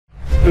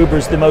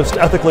Uber's the most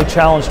ethically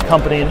challenged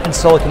company in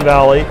Silicon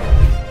Valley.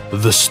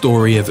 The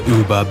story of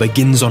Uber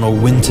begins on a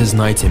winter's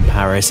night in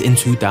Paris in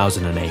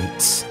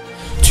 2008.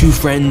 Two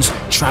friends,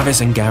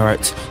 Travis and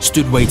Garrett,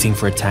 stood waiting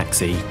for a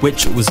taxi,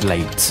 which was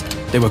late.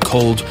 They were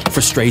cold,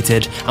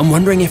 frustrated, and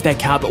wondering if their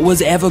cab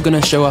was ever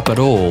going to show up at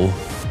all.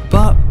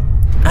 But,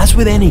 as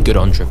with any good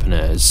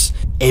entrepreneurs,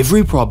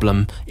 every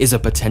problem is a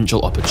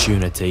potential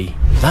opportunity.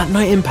 That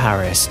night in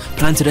Paris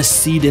planted a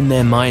seed in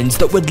their minds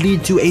that would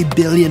lead to a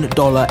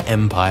billion-dollar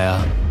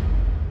empire.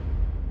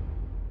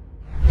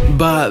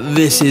 But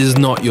this is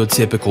not your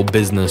typical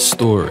business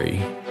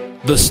story.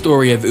 The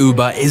story of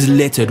Uber is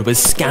littered with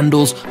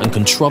scandals and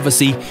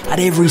controversy at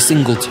every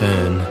single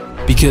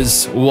turn.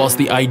 Because whilst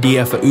the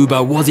idea for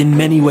Uber was in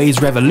many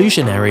ways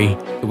revolutionary,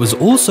 it was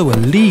also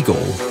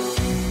illegal.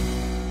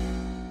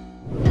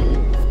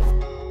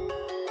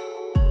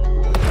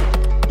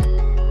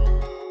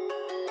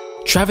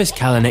 Travis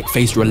Kalanick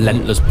faced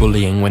relentless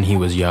bullying when he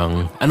was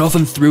young, and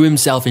often threw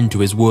himself into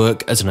his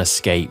work as an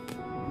escape.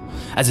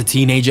 As a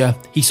teenager,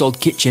 he sold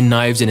kitchen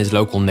knives in his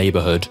local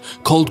neighborhood,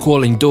 cold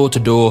calling door to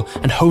door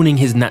and honing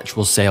his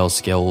natural sales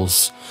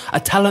skills, a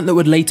talent that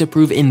would later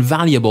prove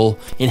invaluable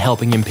in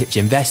helping him pitch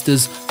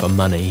investors for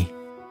money.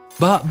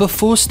 But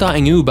before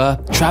starting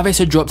Uber, Travis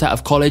had dropped out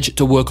of college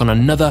to work on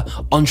another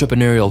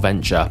entrepreneurial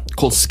venture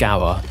called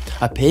Scour,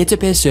 a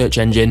peer-to-peer search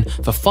engine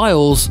for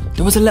files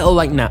that was a little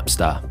like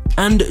Napster.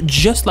 And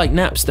just like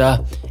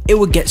Napster, it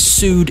would get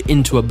sued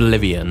into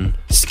oblivion.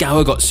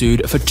 Scour got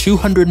sued for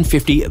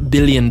 $250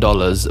 billion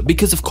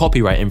because of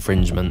copyright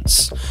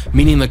infringements,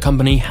 meaning the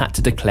company had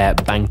to declare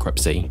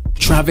bankruptcy.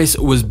 Travis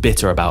was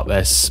bitter about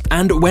this,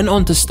 and went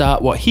on to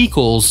start what he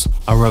calls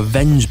a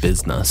revenge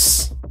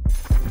business.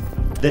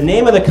 The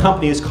name of the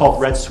company is called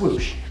Red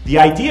Swoosh. The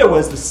idea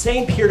was the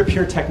same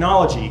peer-to-peer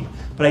technology,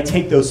 but I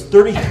take those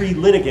 33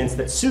 litigants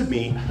that sued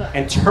me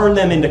and turn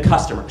them into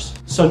customers.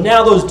 So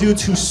now those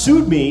dudes who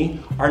sued me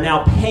are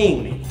now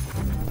paying me.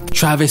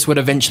 Travis would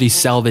eventually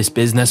sell this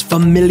business for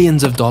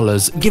millions of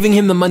dollars, giving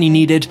him the money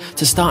needed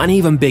to start an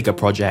even bigger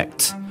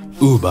project,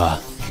 Uber.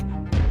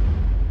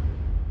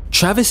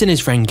 Travis and his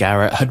friend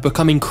Garrett had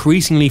become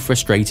increasingly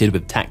frustrated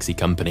with taxi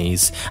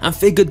companies and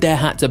figured there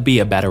had to be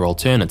a better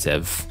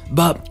alternative.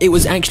 But it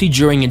was actually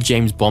during a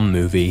James Bond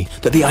movie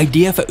that the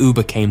idea for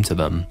Uber came to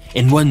them.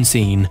 In one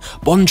scene,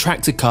 Bond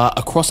tracked a car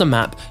across a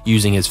map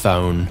using his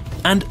phone,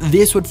 and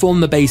this would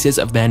form the basis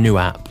of their new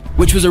app,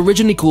 which was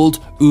originally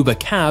called Uber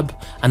Cab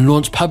and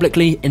launched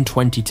publicly in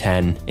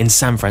 2010 in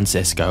San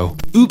Francisco.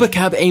 Uber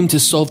Cab aimed to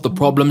solve the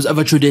problems of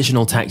a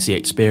traditional taxi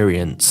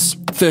experience.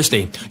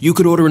 Firstly, you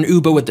could order an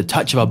Uber with the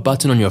touch of a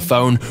button on your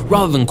phone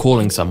rather than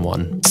calling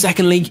someone.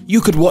 Secondly, you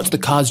could watch the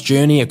car's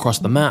journey across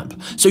the map,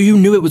 so you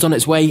knew it was on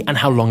its way and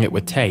how long it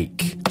would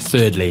take.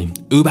 Thirdly,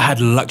 Uber had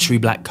luxury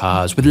black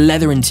cars with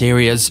leather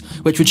interiors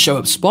which would show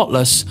up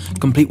spotless,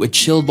 complete with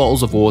chilled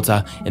bottles of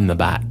water in the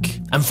back.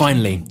 And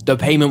finally, the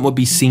payment would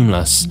be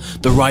seamless.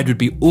 The ride would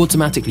be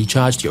automatically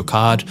charged to your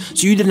card,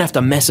 so you didn't have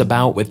to mess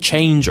about with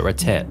change or a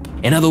tip.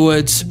 In other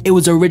words, it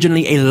was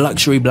originally a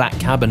luxury black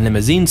cab and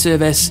limousine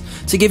service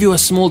to give you a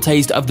small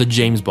taste of the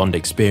James Bond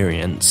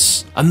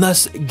experience. And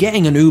thus,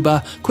 getting an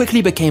Uber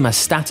quickly became a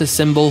status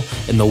symbol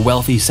in the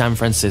wealthy San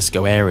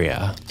Francisco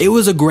area. It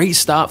was a great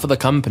start for the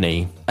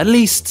company, at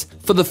least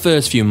for the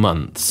first few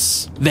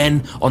months.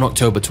 Then, on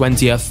October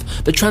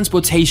 20th, the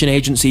transportation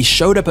agency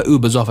showed up at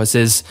Uber's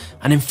offices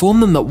and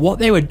informed them that what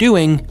they were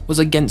doing was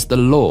against the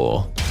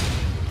law.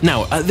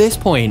 Now, at this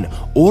point,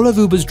 all of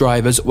Uber's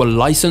drivers were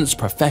licensed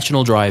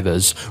professional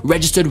drivers,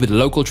 registered with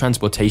local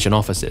transportation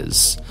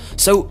offices.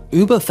 So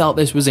Uber felt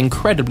this was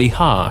incredibly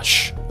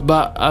harsh.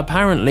 But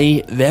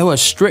apparently, there were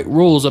strict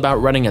rules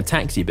about running a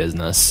taxi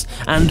business,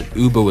 and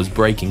Uber was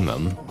breaking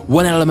them.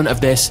 One element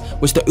of this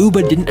was that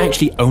Uber didn't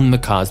actually own the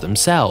cars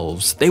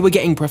themselves. They were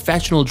getting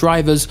professional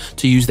drivers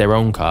to use their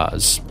own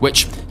cars,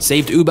 which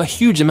saved Uber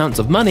huge amounts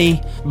of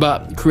money,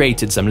 but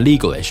created some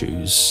legal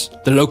issues.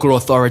 The local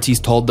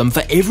authorities told them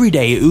for every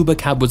day Uber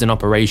Cab was in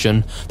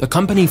operation, the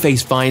company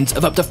faced fines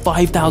of up to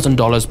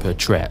 $5,000 per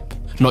trip.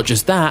 Not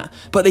just that,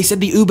 but they said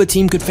the Uber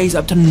team could face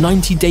up to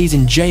 90 days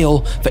in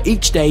jail for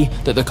each day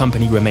that the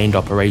company remained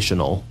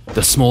operational.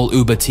 The small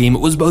Uber team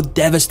was both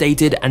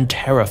devastated and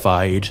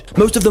terrified.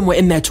 Most of them were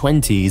in their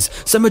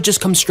 20s, some had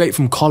just come straight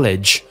from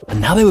college, and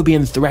now they were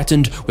being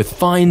threatened with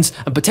fines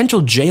and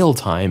potential jail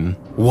time.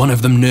 One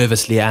of them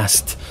nervously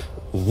asked,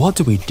 "What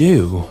do we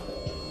do?"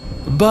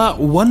 But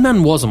one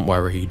man wasn't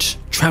worried.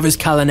 Travis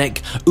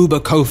Kalanick, Uber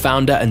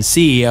co-founder and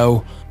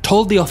CEO,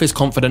 told the office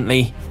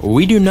confidently,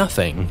 "We do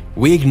nothing,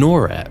 we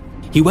ignore it."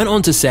 He went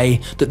on to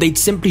say that they'd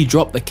simply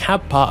drop the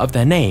cab part of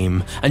their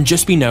name and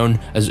just be known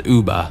as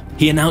Uber.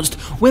 He announced,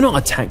 "We're not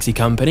a taxi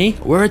company,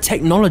 we're a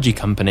technology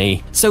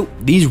company, so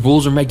these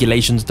rules and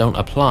regulations don't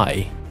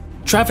apply."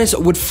 Travis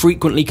would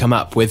frequently come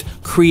up with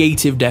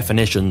creative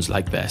definitions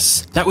like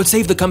this that would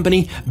save the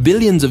company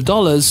billions of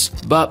dollars,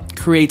 but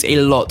create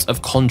a lot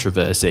of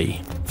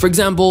controversy. For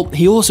example,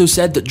 he also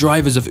said that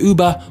drivers of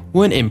Uber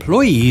weren't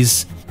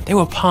employees, they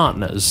were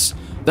partners,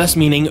 thus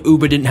meaning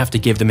Uber didn't have to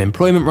give them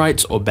employment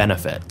rights or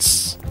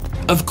benefits.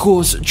 Of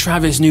course,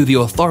 Travis knew the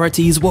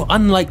authorities were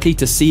unlikely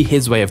to see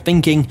his way of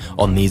thinking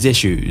on these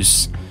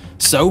issues,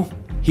 so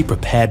he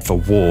prepared for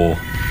war.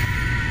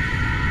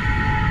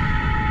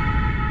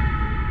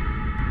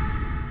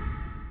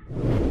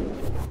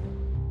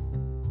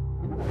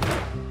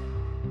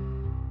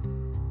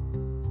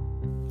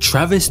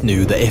 Travis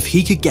knew that if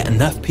he could get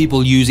enough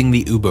people using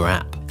the Uber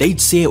app,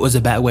 they'd see it was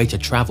a better way to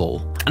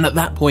travel, and at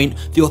that point,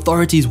 the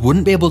authorities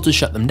wouldn't be able to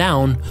shut them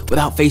down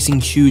without facing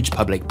huge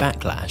public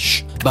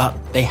backlash, but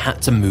they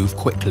had to move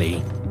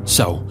quickly.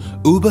 So,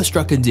 Uber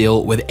struck a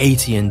deal with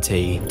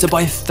AT&T to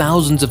buy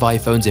thousands of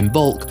iPhones in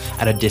bulk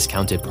at a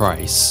discounted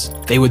price.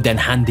 They would then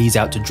hand these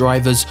out to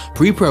drivers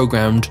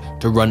pre-programmed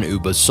to run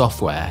Uber's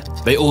software.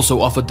 They also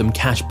offered them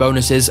cash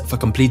bonuses for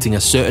completing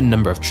a certain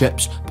number of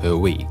trips per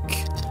week.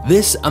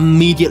 This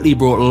immediately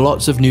brought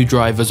lots of new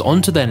drivers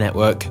onto their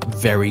network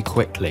very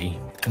quickly.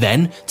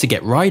 Then, to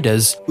get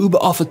riders, Uber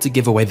offered to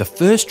give away the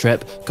first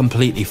trip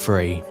completely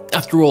free.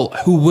 After all,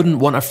 who wouldn't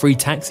want a free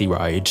taxi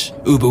ride?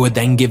 Uber would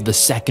then give the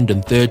second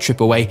and third trip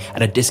away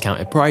at a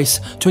discounted price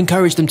to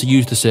encourage them to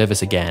use the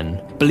service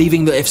again,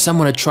 believing that if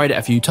someone had tried it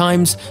a few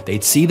times,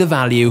 they'd see the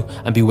value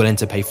and be willing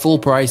to pay full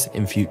price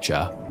in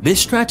future. This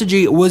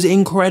strategy was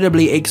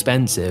incredibly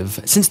expensive,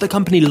 since the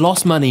company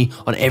lost money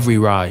on every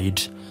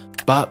ride.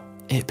 But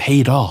it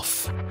paid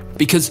off,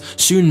 because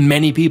soon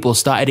many people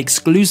started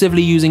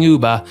exclusively using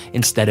Uber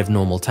instead of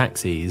normal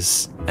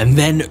taxis. And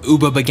then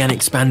Uber began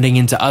expanding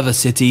into other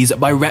cities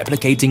by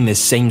replicating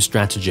this same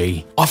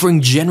strategy,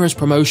 offering generous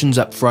promotions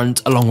up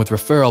front along with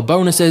referral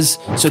bonuses,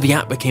 so the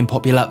app became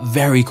popular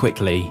very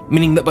quickly,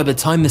 meaning that by the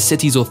time the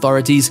city's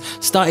authorities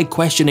started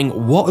questioning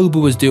what Uber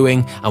was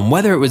doing and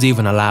whether it was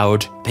even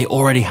allowed, they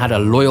already had a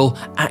loyal,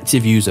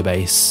 active user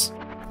base.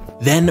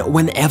 Then,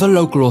 whenever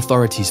local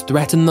authorities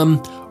threatened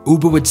them,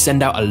 Uber would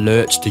send out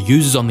alerts to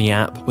users on the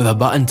app with a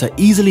button to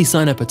easily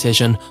sign a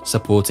petition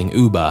supporting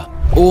Uber,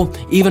 or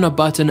even a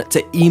button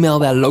to email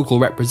their local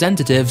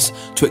representatives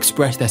to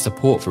express their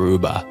support for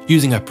Uber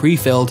using a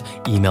pre-filled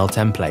email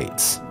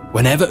template.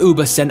 Whenever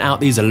Uber sent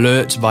out these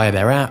alerts via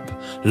their app,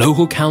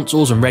 local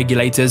councils and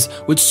regulators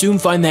would soon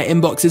find their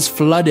inboxes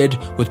flooded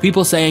with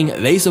people saying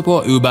they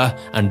support Uber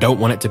and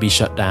don't want it to be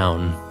shut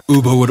down.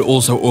 Uber would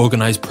also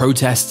organize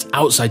protests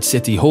outside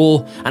City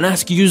Hall and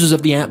ask users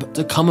of the app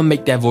to come and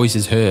make their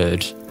voices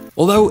heard.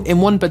 Although in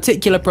one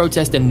particular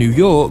protest in New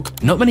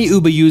York, not many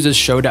Uber users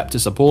showed up to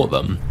support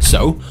them,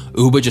 so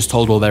Uber just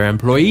told all their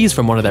employees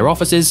from one of their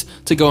offices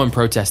to go and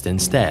protest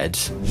instead.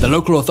 The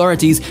local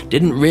authorities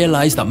didn't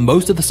realize that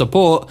most of the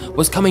support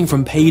was coming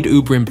from paid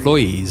Uber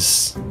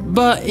employees.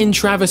 But in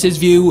Travis's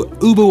view,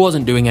 Uber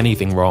wasn't doing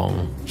anything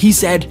wrong. He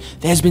said,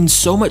 "There's been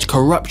so much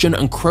corruption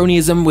and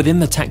cronyism within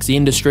the taxi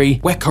industry,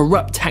 where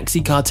corrupt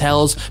taxi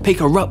cartels pay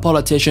corrupt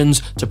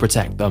politicians to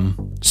protect them.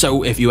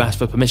 So if you ask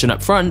for permission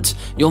up front,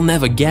 you'll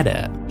never get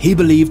it." He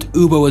believed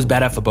Uber was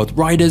better for both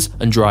riders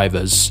and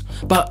drivers,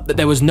 but that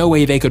there was no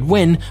way they could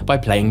win by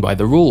playing by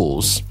the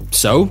rules.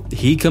 So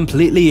he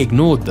completely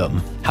ignored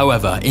them.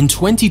 However, in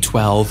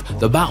 2012,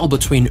 the battle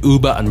between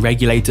Uber and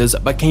regulators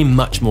became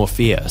much more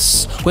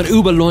fierce when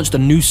Uber launched a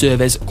new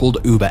service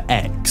called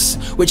UberX,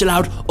 which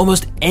allowed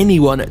almost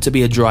anyone to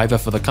be a driver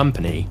for the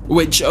company,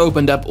 which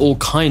opened up all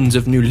kinds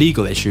of new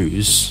legal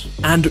issues.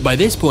 And by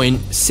this point,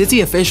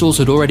 city officials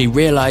had already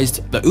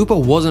realized that Uber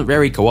wasn't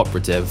very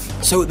cooperative,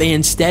 so they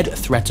instead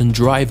threatened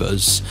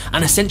drivers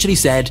and essentially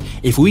said,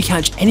 "If we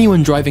catch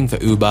anyone driving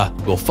for Uber,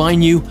 we'll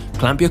fine you,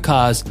 clamp your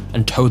cars,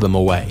 and tow them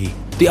away."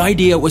 The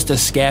idea was to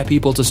scare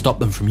people to stop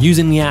them from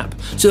using the app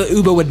so that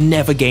Uber would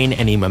never gain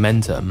any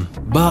momentum.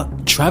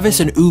 But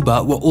Travis and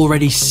Uber were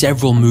already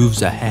several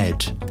moves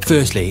ahead.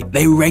 Firstly,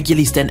 they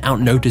regularly sent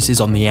out notices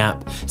on the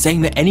app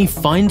saying that any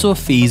fines or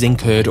fees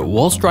incurred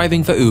whilst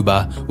driving for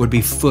Uber would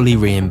be fully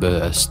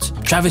reimbursed.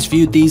 Travis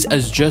viewed these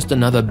as just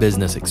another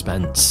business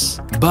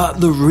expense.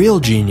 But the real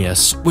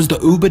genius was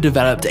that Uber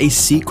developed a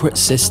secret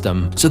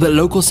system so that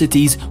local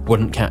cities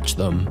wouldn't catch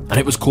them, and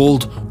it was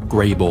called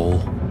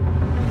Greyball.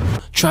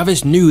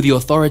 Travis knew the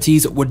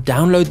authorities would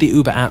download the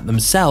Uber app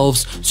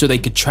themselves so they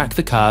could track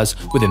the cars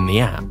within the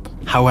app.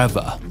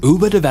 However,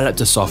 Uber developed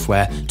a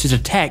software to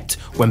detect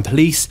when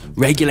police,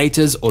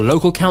 regulators, or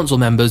local council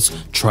members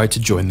tried to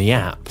join the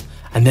app,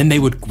 and then they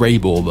would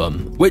greyball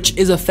them, which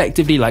is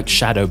effectively like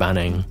shadow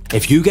banning.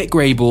 If you get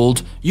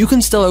greyballed, you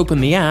can still open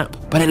the app,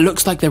 but it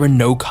looks like there are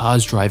no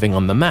cars driving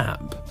on the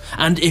map.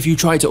 And if you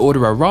try to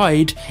order a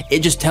ride, it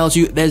just tells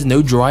you there's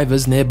no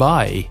drivers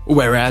nearby.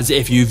 Whereas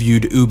if you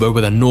viewed Uber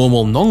with a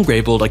normal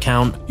non-greyballed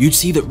account, you'd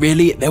see that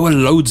really there were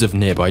loads of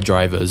nearby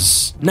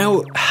drivers.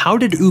 Now, how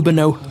did Uber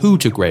know who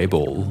to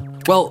greyball?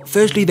 Well,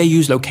 firstly, they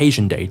use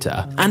location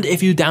data, and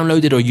if you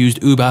downloaded or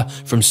used Uber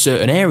from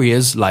certain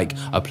areas, like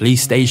a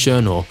police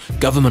station or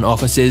government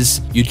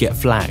offices, you'd get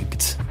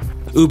flagged.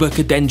 Uber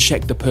could then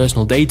check the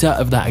personal data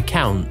of that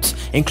account,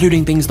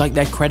 including things like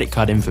their credit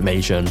card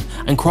information,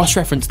 and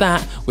cross-reference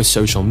that with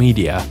social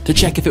media to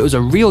check if it was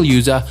a real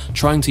user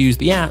trying to use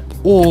the app,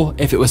 or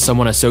if it was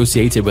someone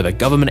associated with a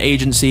government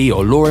agency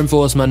or law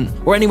enforcement,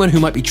 or anyone who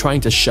might be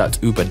trying to shut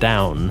Uber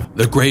down.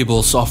 The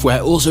Greyball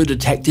software also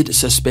detected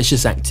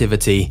suspicious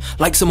activity,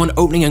 like someone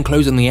opening and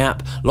closing the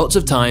app lots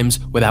of times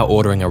without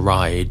ordering a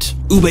ride.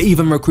 Uber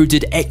even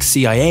recruited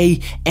ex-CIA,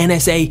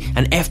 NSA,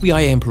 and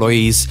FBI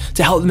employees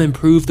to help them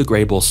improve the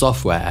Greyball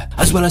software,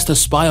 as well as to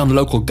spy on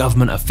local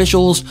government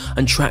officials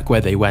and track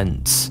where they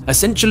went.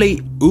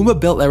 Essentially, Uber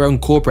built their own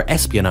corporate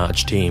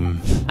espionage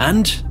team.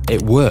 And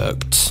it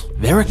worked.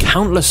 There are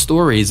countless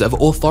stories of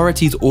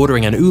authorities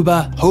ordering an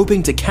Uber,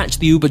 hoping to catch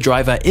the Uber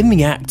driver in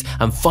the act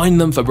and fine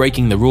them for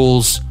breaking the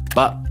rules.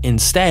 But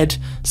instead,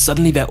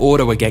 suddenly their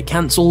order would get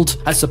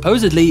cancelled, as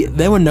supposedly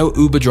there were no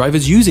Uber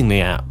drivers using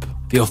the app.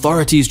 The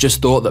authorities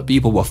just thought that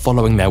people were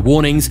following their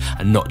warnings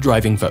and not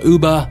driving for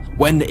Uber,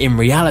 when in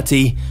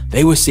reality,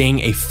 they were seeing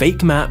a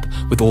fake map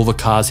with all the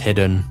cars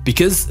hidden,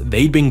 because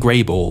they'd been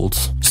greyballed.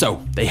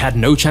 So they had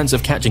no chance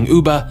of catching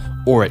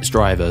Uber or its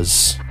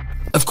drivers.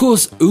 Of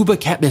course, Uber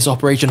kept this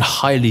operation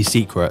highly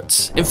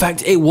secret. In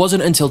fact, it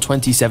wasn't until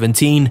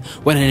 2017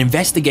 when an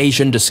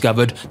investigation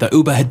discovered that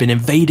Uber had been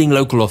invading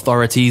local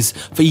authorities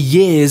for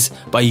years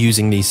by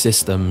using these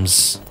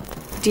systems.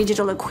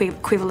 Digital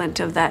equivalent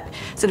of that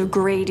sort of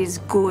greed is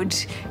good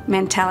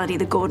mentality,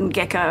 the Gordon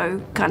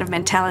Gekko kind of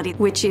mentality,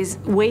 which is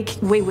we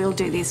will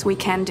do this, we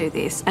can do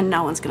this, and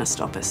no one's going to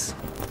stop us.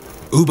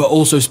 Uber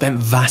also spent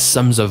vast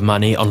sums of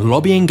money on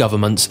lobbying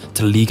governments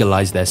to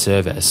legalize their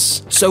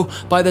service. So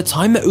by the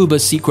time that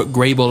Uber's secret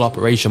Greyball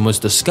operation was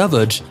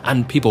discovered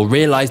and people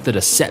realized the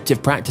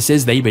deceptive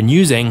practices they'd been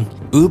using,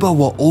 Uber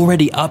were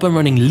already up and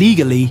running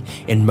legally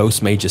in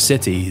most major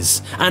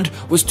cities and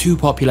was too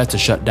popular to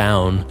shut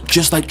down,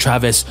 just like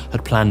Travis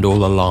had planned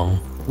all along.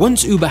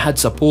 Once Uber had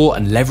support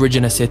and leverage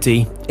in a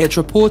city, it's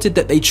reported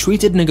that they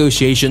treated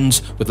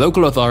negotiations with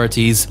local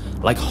authorities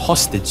like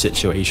hostage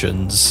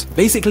situations.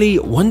 Basically,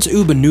 once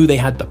Uber knew they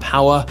had the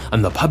power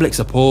and the public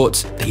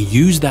support, they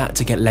used that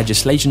to get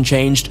legislation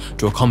changed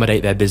to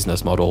accommodate their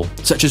business model,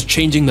 such as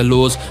changing the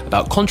laws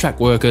about contract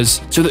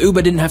workers so that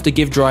Uber didn't have to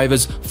give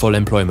drivers full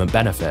employment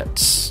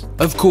benefits.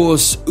 Of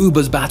course,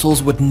 Uber's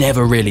battles would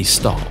never really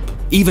stop.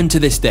 Even to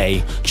this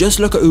day, just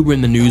look at Uber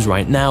in the news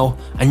right now,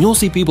 and you'll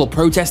see people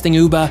protesting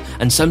Uber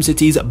and some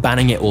cities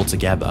banning it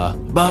altogether.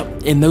 But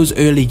in those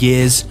early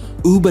years,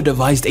 Uber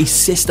devised a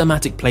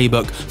systematic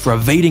playbook for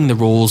evading the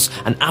rules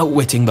and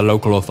outwitting the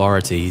local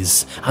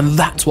authorities, and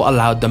that's what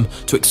allowed them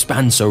to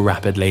expand so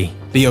rapidly.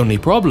 The only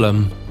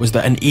problem was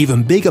that an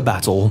even bigger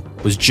battle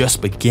was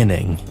just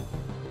beginning.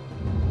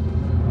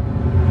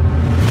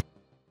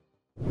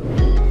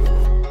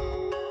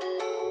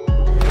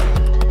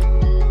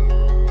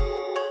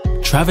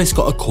 Travis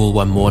got a call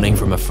one morning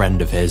from a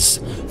friend of his,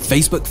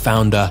 Facebook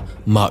founder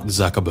Mark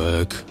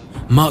Zuckerberg.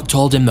 Mark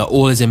told him that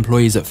all his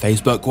employees at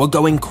Facebook were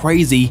going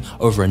crazy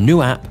over a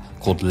new app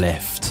called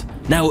Lyft.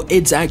 Now,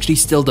 it's actually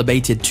still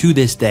debated to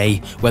this day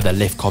whether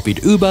Lyft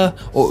copied Uber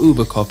or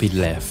Uber copied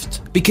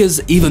Lyft.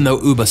 Because even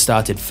though Uber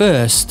started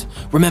first,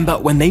 remember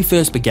when they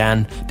first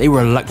began, they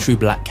were a luxury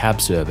black cab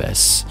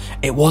service.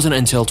 It wasn't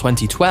until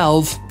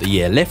 2012, the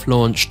year Lyft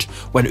launched,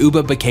 when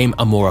Uber became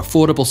a more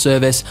affordable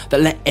service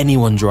that let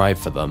anyone drive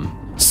for them.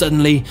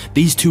 Suddenly,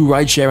 these two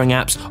ride-sharing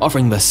apps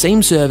offering the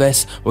same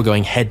service were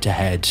going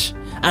head-to-head.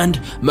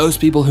 And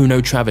most people who know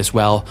Travis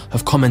well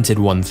have commented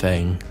one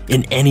thing.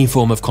 In any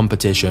form of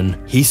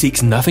competition, he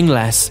seeks nothing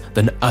less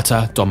than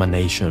utter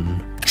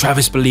domination.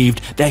 Travis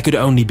believed there could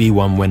only be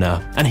one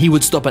winner, and he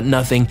would stop at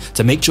nothing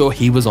to make sure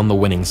he was on the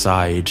winning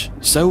side.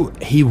 So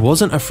he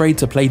wasn't afraid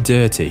to play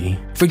dirty.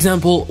 For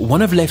example,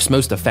 one of Lyft's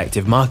most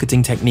effective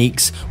marketing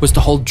techniques was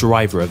to hold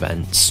driver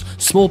events,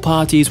 small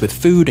parties with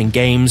food and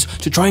games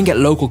to try and get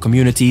local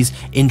communities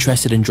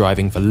interested in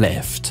driving for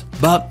Lyft.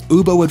 But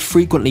Uber would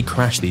frequently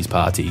crash these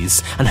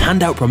parties and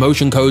hand out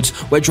promotion codes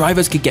where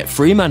drivers could get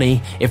free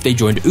money if they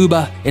joined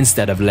Uber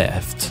instead of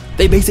Lyft.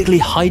 They basically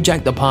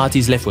hijacked the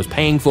parties Lyft was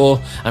paying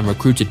for and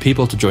recruited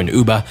people to join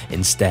Uber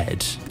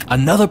instead.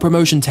 Another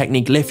promotion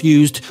technique Lyft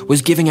used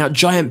was giving out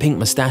giant pink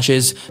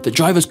mustaches that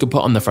drivers could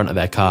put on the front of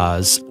their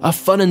cars. A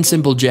fun and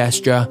simple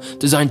gesture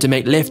designed to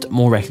make Lyft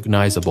more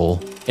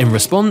recognizable. In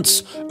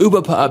response,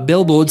 Uber put up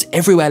billboards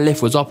everywhere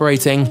Lyft was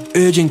operating,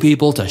 urging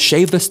people to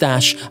shave the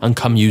stash and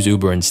come use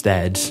Uber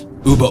instead.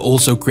 Uber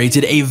also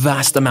created a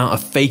vast amount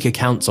of fake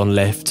accounts on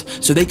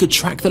Lyft so they could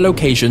track the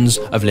locations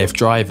of Lyft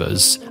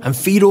drivers and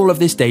feed all of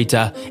this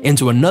data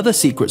into another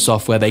secret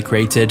software they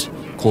created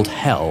called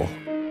Hell.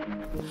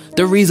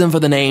 The reason for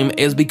the name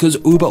is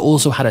because Uber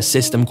also had a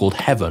system called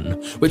Heaven,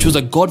 which was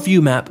a God view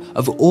map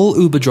of all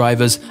Uber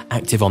drivers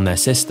active on their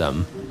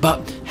system.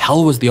 But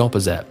Hell was the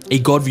opposite, a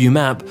God view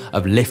map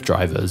of Lyft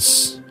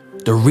drivers.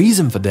 The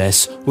reason for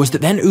this was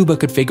that then Uber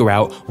could figure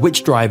out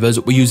which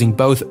drivers were using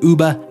both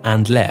Uber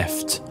and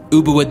Lyft.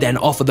 Uber would then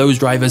offer those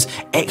drivers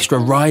extra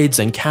rides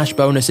and cash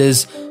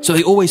bonuses, so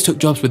they always took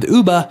jobs with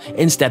Uber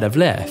instead of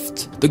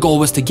Lyft. The goal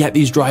was to get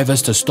these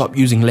drivers to stop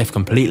using Lyft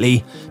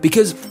completely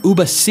because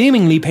Uber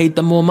seemingly paid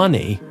them more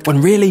money, when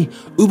really,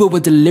 Uber were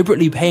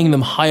deliberately paying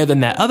them higher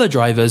than their other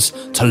drivers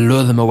to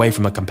lure them away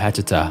from a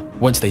competitor.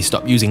 Once they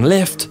stopped using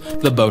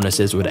Lyft, the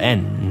bonuses would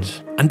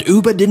end. And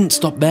Uber didn't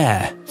stop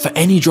there. For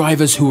any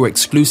drivers who were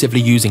exclusively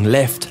using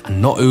Lyft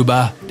and not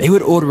Uber, they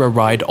would order a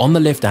ride on the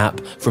Lyft app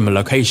from a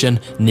location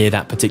near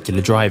that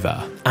particular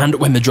driver. And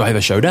when the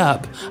driver showed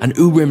up, an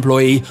Uber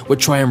employee would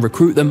try and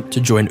recruit them to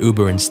join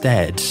Uber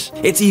instead.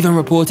 It's even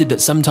reported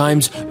that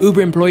sometimes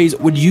Uber employees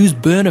would use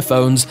burner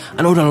phones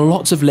and order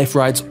lots of Lyft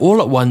rides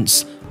all at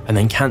once and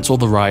then cancel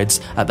the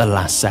rides at the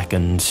last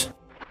second.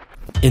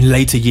 In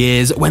later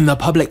years, when the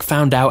public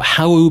found out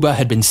how Uber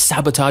had been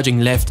sabotaging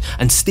Lyft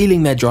and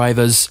stealing their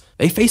drivers,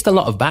 they faced a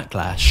lot of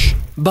backlash.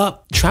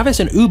 But Travis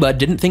and Uber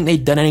didn't think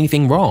they'd done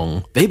anything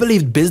wrong. They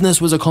believed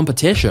business was a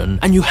competition,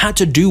 and you had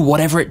to do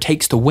whatever it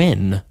takes to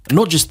win.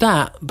 Not just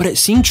that, but it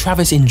seemed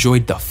Travis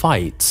enjoyed the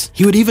fight.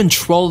 He would even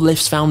troll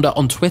Lyft's founder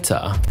on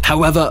Twitter.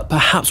 However,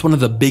 perhaps one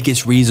of the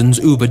biggest reasons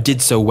Uber did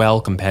so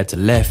well compared to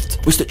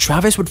Lyft was that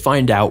Travis would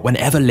find out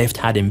whenever Lyft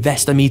had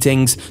investor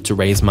meetings to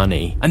raise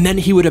money. And then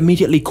he would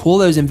immediately call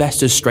those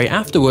investors straight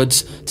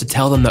afterwards to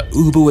tell them that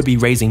Uber would be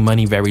raising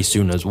money very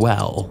soon as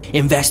well.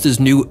 Investors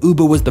knew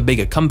Uber was the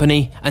bigger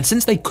company, and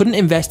since they couldn't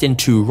invest in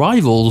two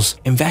rivals,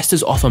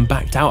 investors often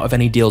backed out of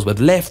any deals with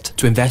Lyft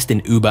to invest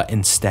in Uber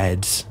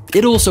instead.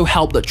 It also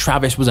helped that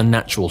Travis was a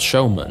natural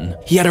showman.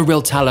 He had a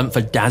real talent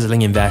for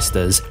dazzling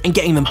investors and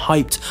getting them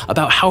hyped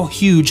about how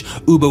huge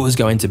Uber was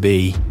going to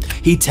be.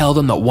 He'd tell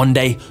them that one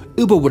day,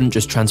 Uber wouldn't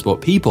just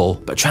transport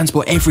people, but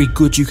transport every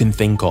good you can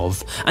think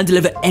of and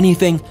deliver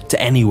anything to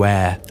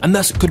anywhere, and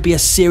thus could be a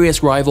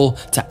serious rival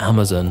to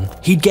Amazon.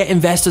 He'd get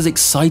investors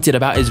excited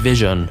about his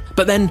vision,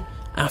 but then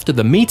after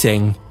the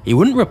meeting, he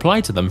wouldn't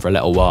reply to them for a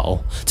little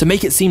while, to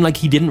make it seem like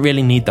he didn't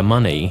really need the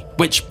money,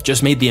 which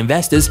just made the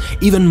investors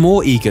even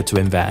more eager to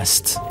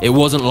invest. It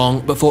wasn't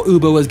long before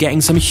Uber was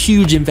getting some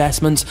huge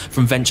investments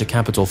from venture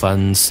capital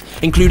funds,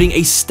 including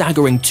a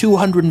staggering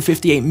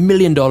 $258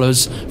 million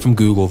from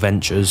Google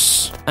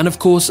Ventures. And of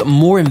course,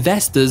 more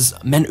investors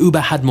meant Uber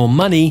had more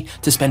money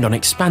to spend on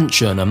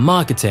expansion and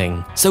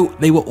marketing, so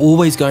they were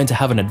always going to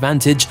have an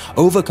advantage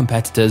over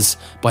competitors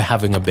by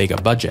having a bigger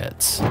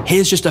budget.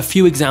 Here's just a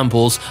few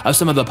examples of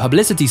some of the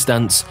publicity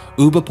stunts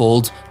Uber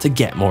pulled to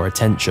get more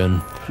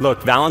attention.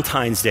 Look,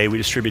 Valentine's Day, we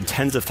distributed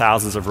tens of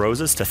thousands of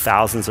roses to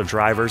thousands of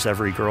drivers.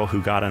 Every girl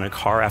who got in a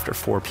car after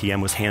 4 p.m.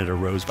 was handed a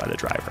rose by the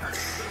driver.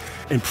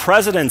 In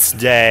President's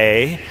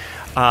Day,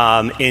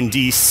 in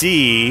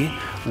D.C.,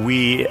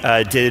 we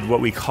did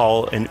what we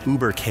call an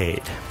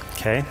Ubercade,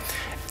 okay?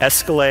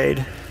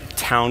 Escalade,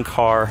 town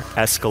car,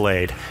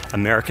 Escalade,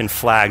 American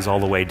flags all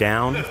the way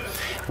down.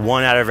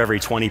 1 out of every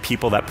 20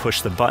 people that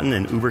push the button,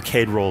 an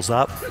Ubercade rolls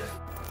up.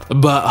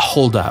 But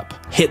hold up,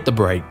 hit the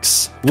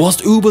brakes.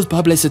 Whilst Uber's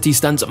publicity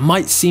stunts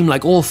might seem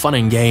like all fun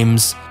and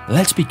games,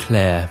 let's be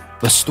clear.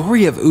 The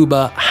story of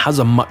Uber has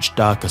a much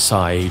darker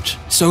side.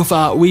 So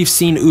far, we've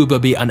seen Uber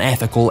be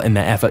unethical in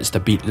their efforts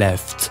to beat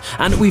Lyft,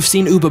 and we've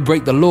seen Uber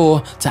break the law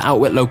to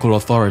outwit local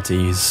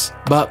authorities.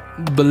 But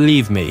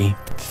believe me,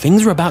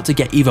 things are about to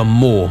get even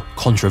more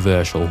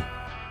controversial.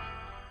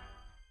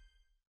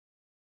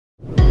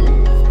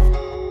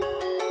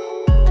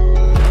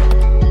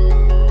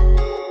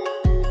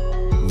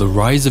 The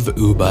rise of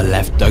Uber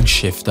left Doug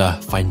Shifter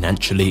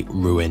financially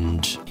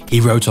ruined. He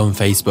wrote on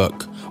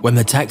Facebook, "When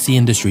the taxi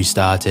industry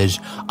started,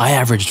 I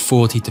averaged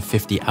 40 to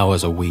 50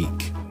 hours a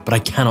week. But I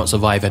cannot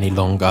survive any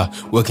longer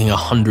working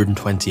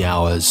 120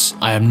 hours.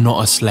 I am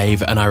not a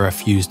slave and I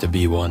refuse to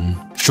be one."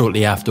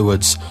 Shortly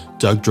afterwards,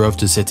 Doug drove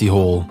to City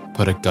Hall,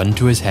 put a gun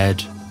to his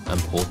head,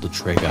 and pulled the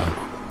trigger.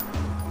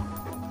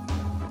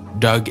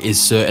 Doug is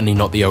certainly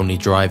not the only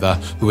driver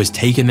who has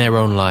taken their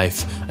own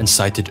life and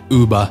cited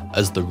Uber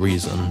as the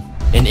reason.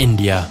 In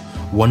India,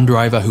 one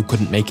driver who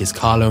couldn't make his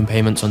car loan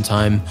payments on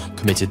time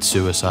committed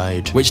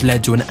suicide, which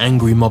led to an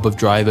angry mob of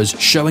drivers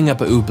showing up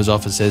at Uber's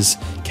offices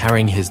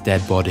carrying his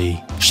dead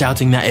body,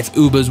 shouting that if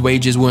Uber's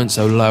wages weren't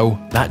so low,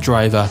 that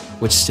driver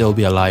would still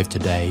be alive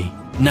today.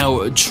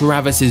 Now,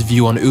 Travis's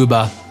view on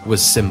Uber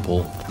was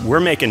simple. We're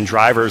making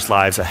drivers'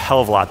 lives a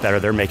hell of a lot better.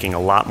 They're making a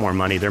lot more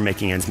money. They're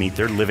making ends meet.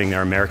 They're living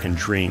their American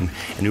dream,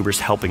 and Uber's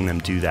helping them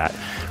do that.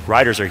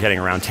 Riders are getting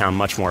around town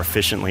much more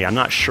efficiently. I'm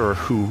not sure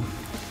who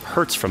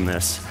hurts from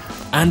this.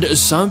 And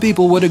some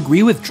people would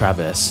agree with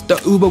Travis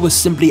that Uber was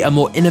simply a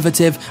more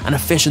innovative and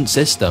efficient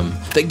system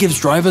that gives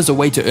drivers a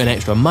way to earn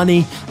extra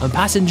money and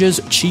passengers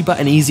cheaper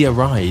and easier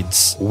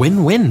rides.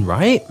 Win-win,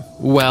 right?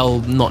 Well,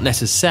 not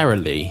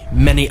necessarily.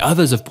 Many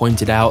others have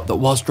pointed out that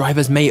whilst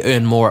drivers may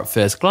earn more at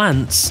first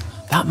glance,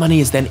 that money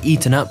is then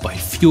eaten up by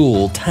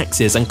fuel,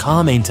 taxes, and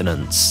car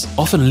maintenance,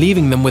 often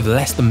leaving them with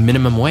less than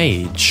minimum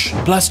wage.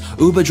 Plus,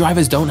 Uber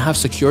drivers don't have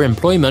secure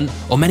employment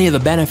or many of the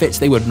benefits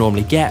they would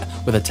normally get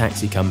with a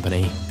taxi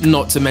company.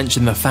 Not to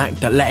mention the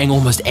fact that letting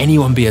almost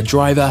anyone be a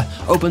driver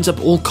opens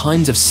up all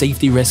kinds of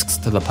safety risks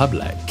to the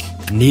public.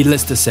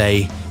 Needless to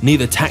say,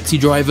 neither taxi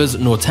drivers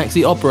nor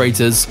taxi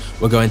operators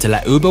were going to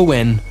let Uber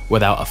win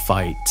without a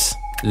fight.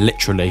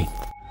 Literally.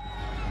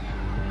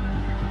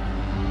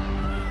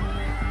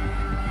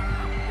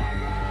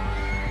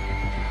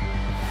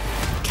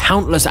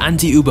 countless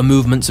anti-Uber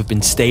movements have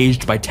been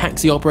staged by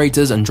taxi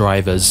operators and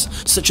drivers,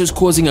 such as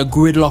causing a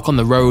gridlock on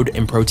the road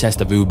in protest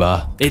of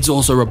Uber. It's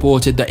also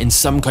reported that in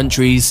some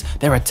countries,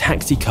 there are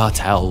taxi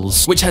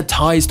cartels, which had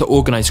ties to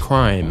organized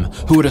crime,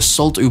 who would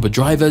assault Uber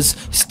drivers,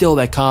 steal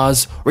their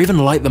cars, or even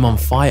light them on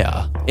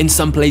fire. In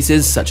some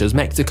places, such as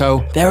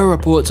Mexico, there are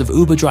reports of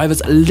Uber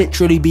drivers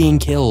literally being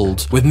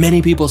killed, with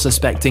many people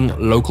suspecting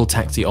local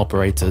taxi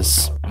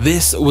operators.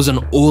 This was an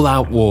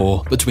all-out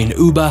war between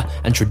Uber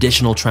and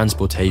traditional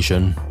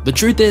transportation. The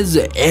truth is,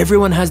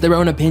 everyone has their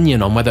own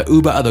opinion on whether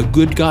Uber are the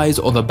good guys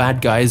or the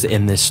bad guys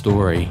in this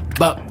story.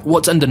 But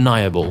what's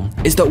undeniable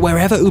is that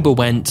wherever Uber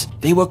went,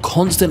 they were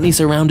constantly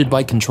surrounded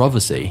by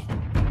controversy.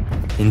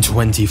 In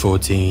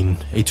 2014,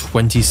 a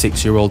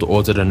 26-year-old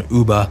ordered an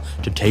Uber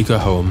to take her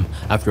home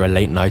after a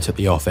late night at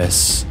the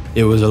office.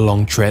 It was a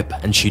long trip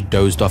and she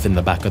dozed off in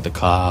the back of the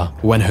car.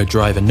 When her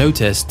driver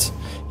noticed,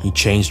 he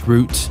changed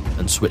route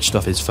and switched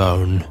off his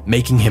phone,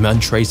 making him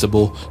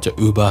untraceable to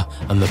Uber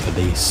and the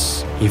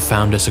police. He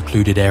found a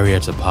secluded area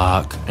to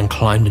park and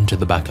climbed into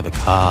the back of the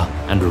car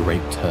and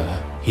raped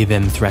her. He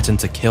then threatened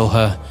to kill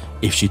her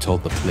if she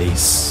told the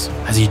police.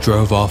 As he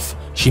drove off,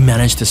 she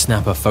managed to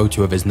snap a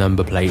photo of his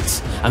number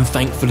plates, and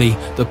thankfully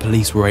the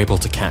police were able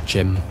to catch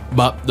him.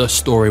 But the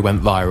story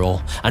went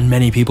viral, and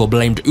many people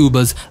blamed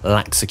Uber's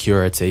lack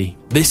security.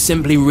 This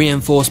simply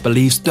reinforced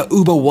beliefs that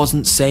Uber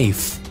wasn't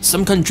safe.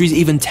 Some countries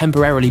even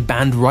temporarily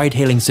banned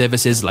ride-hailing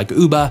services like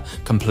Uber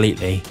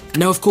completely.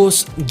 Now, of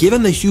course,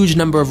 given the huge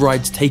number of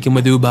rides taken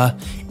with Uber,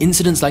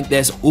 incidents like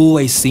this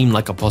always seem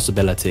like a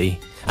possibility.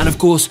 And of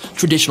course,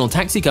 traditional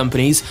taxi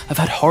companies have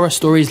had horror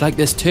stories like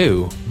this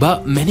too.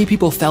 But many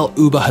people felt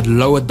Uber had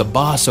lowered the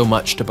bar so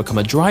much to become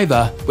a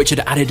driver, which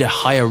had added a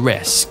higher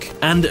risk.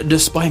 And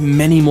despite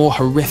many more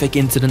horrific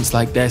incidents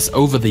like this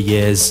over the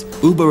years,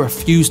 Uber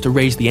refused to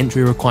raise the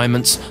entry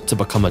requirements to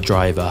become a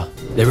driver.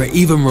 There are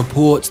even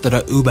reports that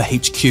at Uber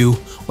HQ,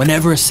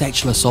 whenever a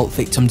sexual assault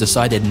victim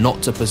decided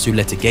not to pursue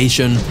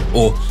litigation,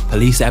 or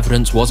police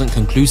evidence wasn't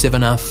conclusive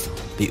enough,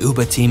 the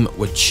Uber team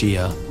would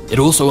cheer. It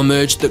also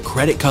emerged that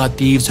credit card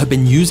thieves had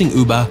been using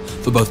Uber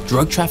for both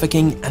drug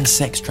trafficking and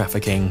sex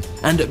trafficking.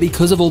 And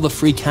because of all the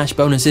free cash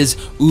bonuses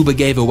Uber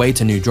gave away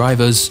to new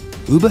drivers,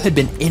 Uber had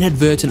been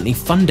inadvertently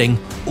funding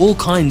all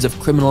kinds of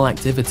criminal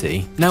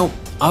activity. Now,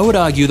 I would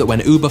argue that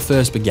when Uber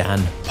first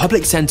began,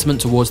 public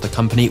sentiment towards the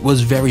company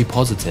was very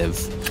positive.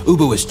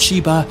 Uber was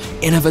cheaper,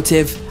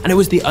 innovative, and it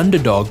was the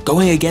underdog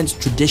going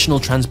against traditional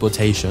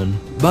transportation.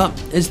 But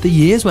as the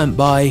years went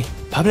by,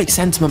 public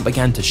sentiment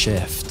began to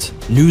shift.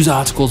 News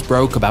articles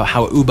broke about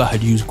how Uber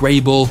had used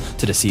Greyball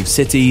to deceive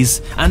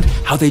cities, and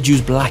how they'd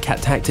used black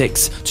hat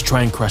tactics to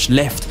try and crush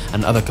Lyft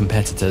and other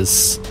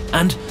competitors.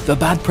 And the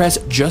bad press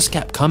just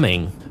kept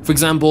coming. For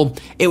example,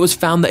 it was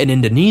found that in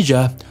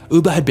Indonesia,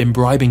 Uber had been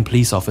bribing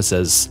police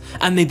officers,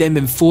 and they'd then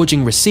been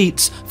forging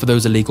receipts for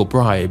those illegal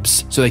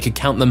bribes so they could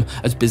count them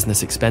as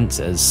business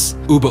expenses.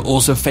 Uber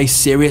also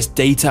faced serious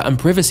data and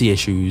privacy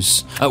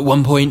issues. At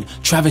one point,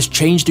 Travis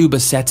changed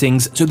Uber's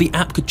settings so the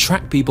app could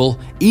track people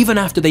even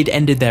after they'd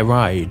ended their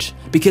ride,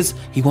 because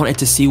he wanted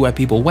to see where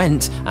people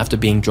went after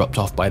being dropped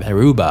off by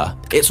their Uber.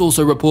 It's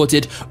also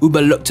reported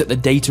Uber looked at the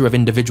data of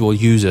individual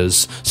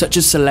users, such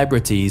as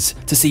celebrities,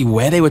 to see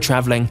where they were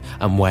traveling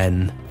and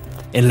when.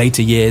 In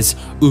later years,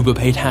 Uber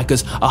paid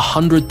hackers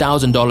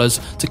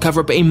 $100,000 to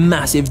cover up a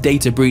massive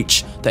data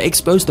breach that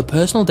exposed the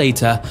personal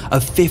data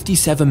of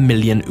 57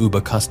 million Uber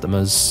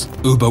customers.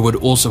 Uber would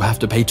also have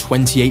to pay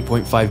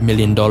 $28.5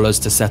 million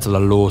to settle a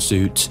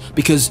lawsuit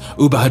because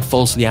Uber had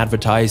falsely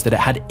advertised that it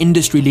had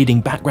industry-leading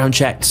background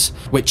checks,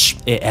 which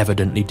it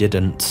evidently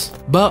didn't.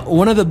 But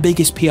one of the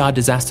biggest PR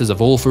disasters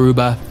of all for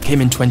Uber came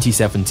in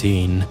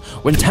 2017,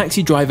 when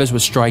taxi drivers were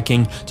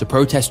striking to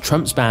protest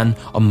Trump's ban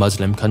on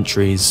Muslim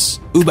countries.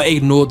 Uber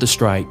ignored the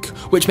strike,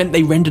 which meant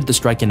they rendered the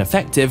strike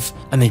ineffective,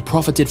 and they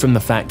profited from the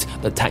fact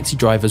that taxi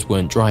drivers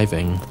weren't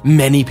driving.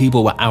 Many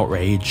people were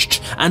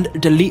outraged, and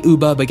Delete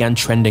Uber began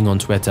trending on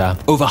Twitter.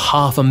 Over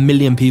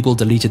 500,000 people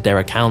deleted their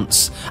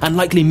accounts, and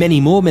likely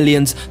many more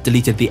millions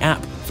deleted the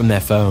app from their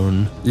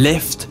phone.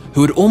 Lyft,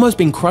 who had almost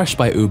been crushed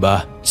by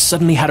Uber,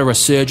 suddenly had a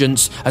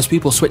resurgence as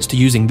people switched to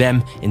using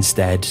them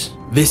instead.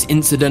 This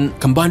incident,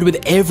 combined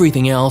with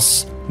everything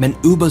else, meant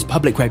Uber's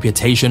public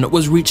reputation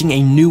was reaching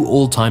a new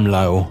all-time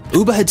low.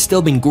 Uber had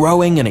still been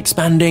growing and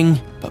expanding,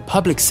 but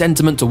public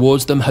sentiment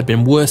towards them had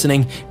been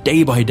worsening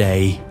day by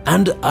day.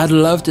 And I'd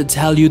love to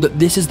tell you that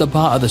this is the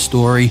part of the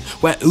story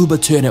where Uber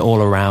turn it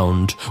all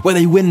around, where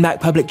they win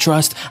back public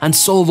trust and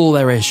solve all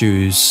their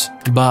issues.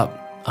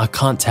 But I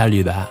can't tell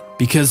you that,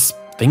 because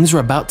things are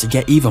about to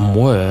get even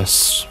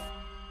worse.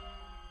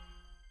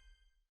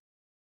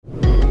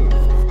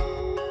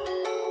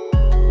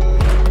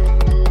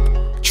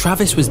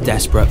 Travis was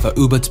desperate for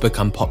Uber to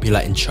become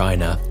popular in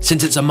China,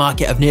 since it's a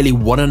market of nearly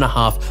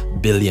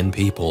 1.5 billion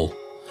people.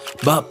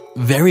 But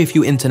very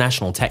few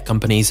international tech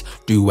companies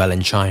do well in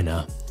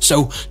China.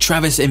 So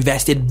Travis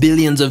invested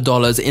billions of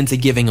dollars into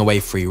giving away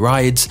free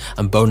rides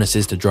and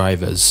bonuses to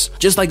drivers,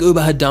 just like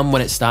Uber had done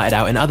when it started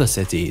out in other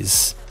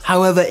cities.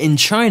 However, in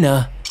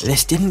China,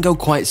 this didn't go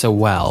quite so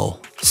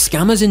well.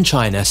 Scammers in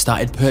China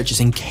started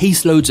purchasing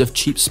caseloads of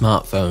cheap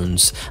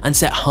smartphones and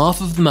set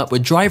half of them up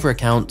with driver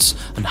accounts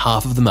and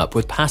half of them up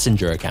with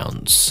passenger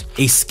accounts.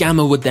 A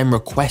scammer would then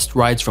request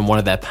rides from one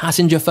of their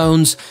passenger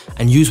phones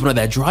and use one of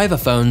their driver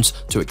phones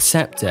to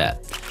accept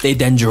it. They'd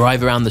then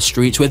drive around the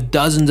streets with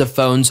dozens of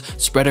phones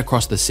spread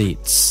across the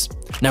seats.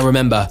 Now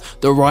remember,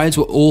 the rides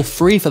were all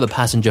free for the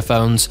passenger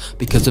phones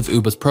because of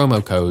Uber's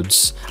promo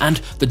codes, and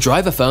the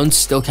driver phones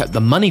still kept the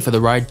money for the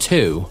ride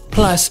too.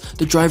 Plus,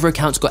 the driver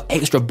accounts got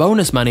extra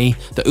bonus money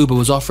that Uber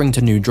was offering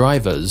to new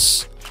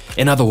drivers.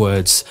 In other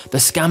words, the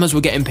scammers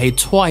were getting paid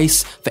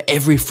twice for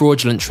every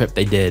fraudulent trip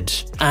they did.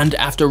 And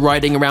after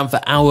riding around for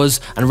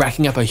hours and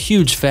racking up a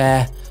huge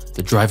fare,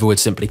 the driver would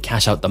simply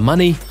cash out the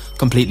money,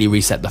 completely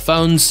reset the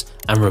phones,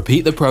 and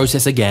repeat the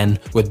process again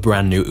with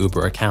brand new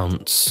Uber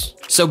accounts.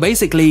 So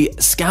basically,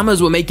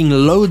 scammers were making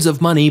loads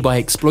of money by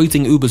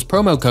exploiting Uber's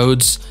promo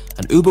codes,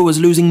 and Uber was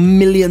losing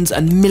millions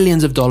and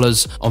millions of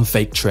dollars on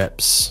fake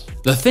trips.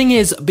 The thing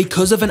is,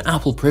 because of an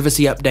Apple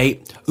privacy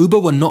update, Uber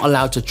were not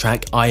allowed to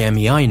track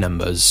IMEI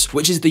numbers,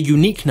 which is the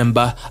unique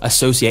number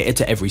associated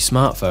to every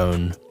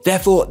smartphone.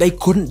 Therefore, they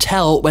couldn't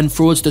tell when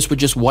fraudsters were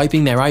just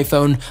wiping their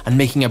iPhone and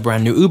making a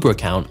brand new Uber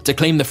account to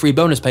claim the free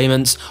bonus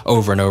payments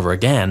over and over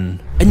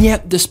again. And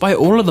yet, despite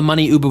all of the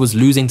money Uber was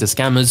losing to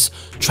scammers,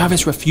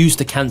 Travis refused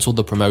to cancel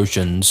the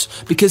promotions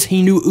because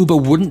he knew Uber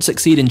wouldn't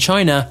succeed in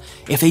China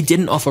if they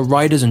didn't offer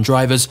riders and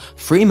drivers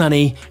free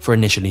money for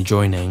initially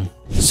joining.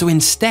 So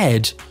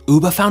instead,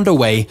 Uber found a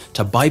way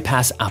to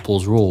bypass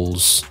Apple's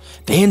rules.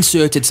 They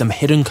inserted some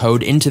hidden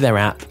code into their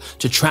app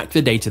to track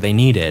the data they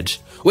needed,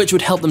 which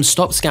would help them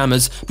stop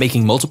scammers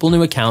making multiple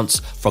new accounts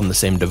from the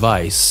same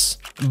device.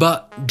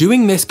 But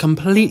doing this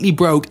completely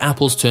broke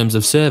Apple's terms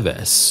of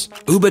service.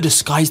 Uber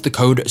disguised the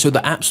code so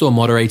the App Store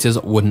moderators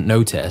wouldn't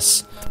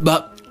notice.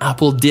 But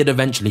Apple did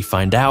eventually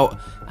find out,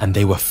 and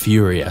they were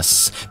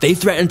furious. They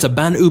threatened to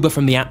ban Uber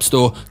from the App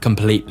Store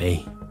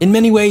completely. In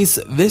many ways,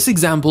 this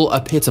example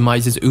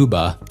epitomizes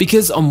Uber,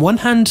 because on one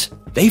hand,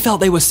 they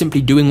felt they were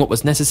simply doing what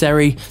was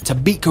necessary to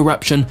beat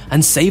corruption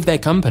and save their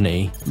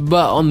company.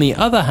 But on the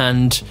other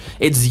hand,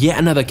 it's yet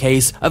another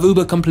case of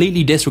Uber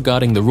completely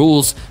disregarding the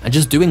rules and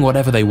just doing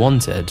whatever they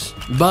wanted.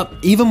 But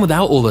even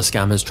without all the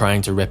scammers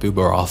trying to rip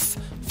Uber off,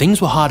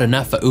 things were hard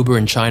enough for Uber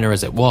in China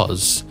as it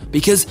was,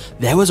 because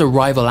there was a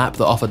rival app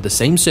that offered the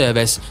same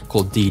service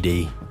called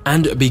Didi.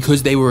 And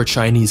because they were a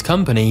Chinese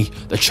company,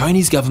 the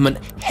Chinese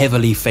government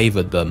heavily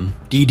favored them.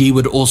 Didi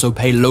would also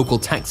pay local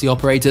taxi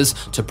operators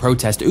to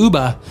protest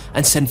Uber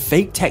and send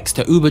fake texts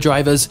to Uber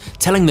drivers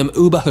telling them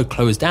Uber had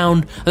closed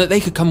down and that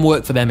they could come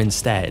work for them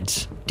instead.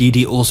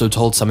 Didi also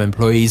told some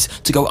employees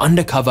to go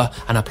undercover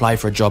and apply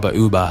for a job at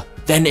Uber.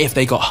 Then if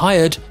they got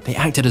hired, they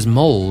acted as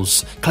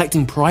moles,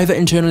 collecting private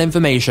internal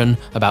information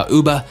about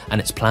Uber and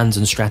its plans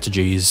and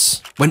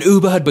strategies. When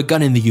Uber had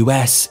begun in the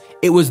US,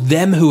 it was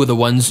them who were the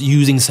ones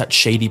using such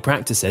shady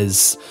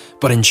practices.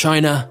 But in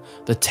China,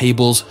 the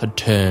tables had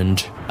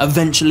turned.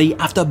 Eventually,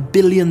 after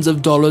billions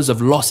of dollars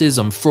of losses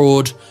and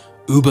fraud,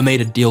 Uber made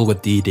a deal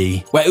with Didi,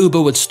 where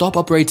Uber would stop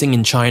operating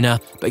in China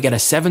but get a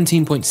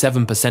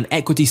 17.7%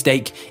 equity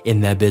stake in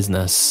their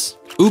business.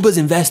 Uber's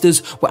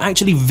investors were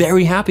actually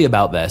very happy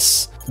about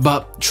this.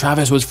 But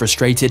Travis was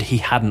frustrated he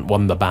hadn't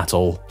won the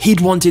battle. He'd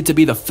wanted to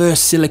be the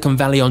first Silicon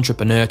Valley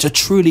entrepreneur to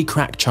truly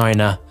crack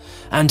China,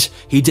 and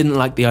he didn't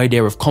like the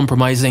idea of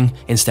compromising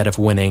instead of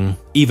winning,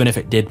 even if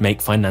it did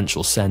make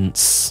financial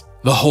sense.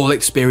 The whole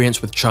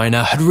experience with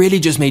China had really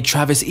just made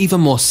Travis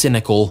even more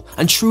cynical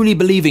and truly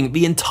believing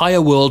the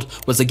entire world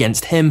was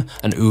against him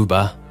and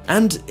Uber.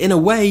 And in a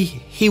way,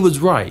 he was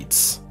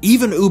right.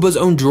 Even Uber's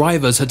own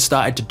drivers had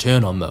started to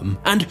turn on them,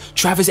 and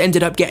Travis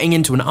ended up getting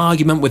into an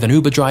argument with an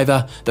Uber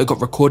driver that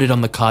got recorded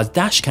on the car's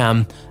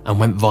dashcam and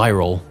went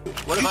viral.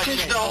 What if I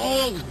changed the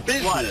whole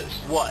business?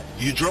 What?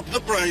 You dropped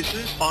the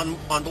prices on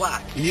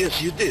black.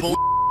 Yes, you did.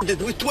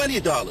 Did with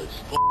 $20.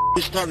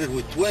 We started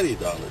with $20.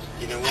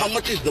 You know what? How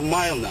much is the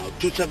mile now?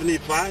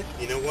 $2.75?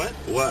 You know what?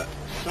 What?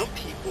 Some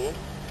people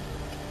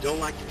don't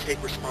like to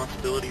take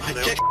responsibility for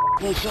their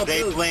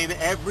They blame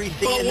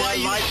everything in their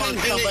life on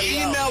somebody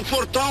else. Email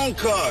for town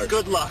card.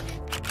 Good luck.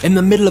 In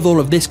the middle of all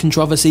of this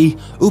controversy,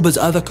 Uber's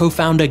other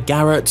co-founder,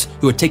 Garrett,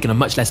 who had taken a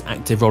much less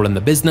active role in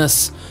the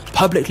business,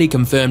 publicly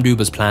confirmed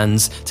Uber's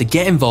plans to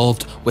get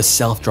involved with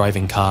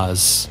self-driving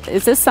cars.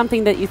 Is this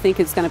something that you think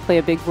is going to play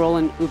a big role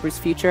in Uber's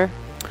future?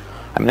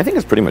 I mean, I think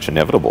it's pretty much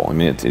inevitable. I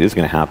mean, it is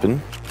going to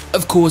happen.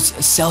 Of course,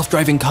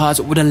 self-driving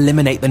cars would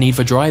eliminate the need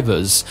for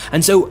drivers,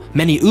 and so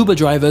many Uber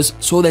drivers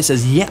saw this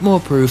as yet more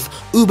proof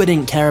Uber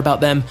didn't care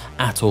about them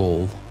at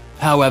all.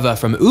 However,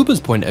 from Uber's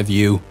point of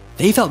view,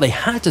 they felt they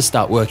had to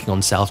start working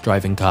on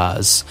self-driving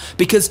cars,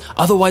 because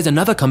otherwise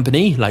another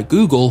company, like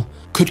Google,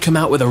 could come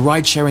out with a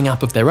ride-sharing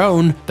app of their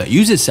own that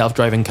uses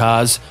self-driving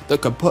cars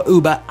that could put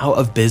Uber out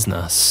of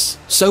business.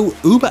 So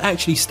Uber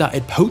actually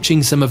started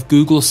poaching some of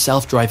Google's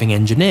self-driving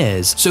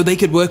engineers so they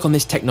could work on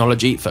this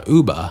technology for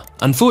Uber.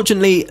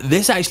 Unfortunately,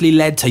 this actually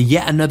led to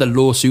yet another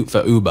lawsuit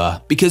for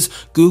Uber, because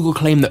Google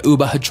claimed that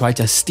Uber had tried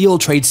to steal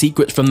trade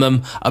secrets from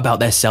them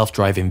about their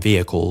self-driving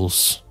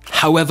vehicles.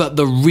 However,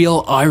 the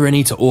real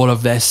irony to all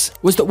of this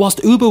was that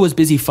whilst Uber was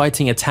busy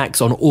fighting attacks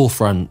on all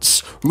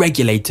fronts,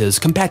 regulators,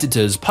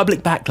 competitors,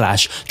 public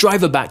backlash,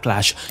 driver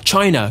backlash,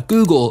 China,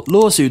 Google,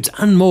 lawsuits,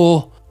 and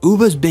more,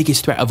 Uber's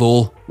biggest threat of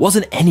all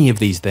wasn't any of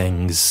these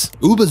things.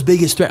 Uber's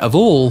biggest threat of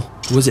all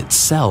was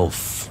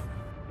itself.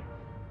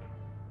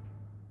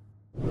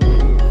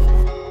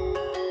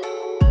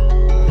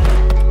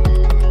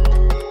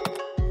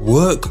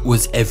 Work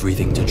was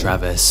everything to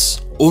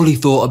Travis. All he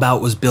thought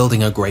about was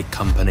building a great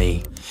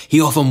company. He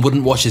often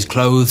wouldn't wash his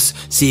clothes,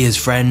 see his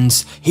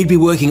friends. He'd be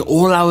working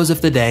all hours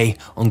of the day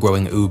on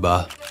growing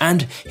Uber.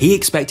 And he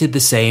expected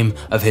the same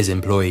of his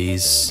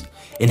employees.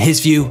 In his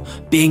view,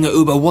 being at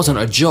Uber wasn't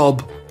a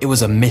job, it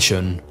was a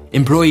mission.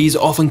 Employees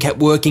often kept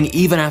working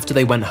even after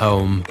they went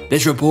home.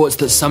 There's reports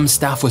that some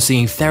staff were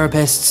seeing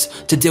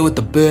therapists to deal with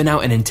the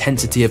burnout and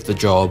intensity of the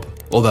job.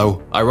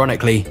 Although,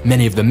 ironically,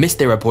 many of them missed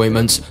their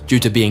appointments due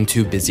to being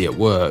too busy at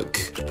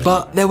work.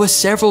 But there were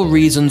several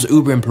reasons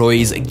Uber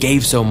employees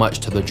gave so much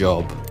to the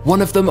job.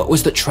 One of them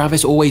was that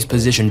Travis always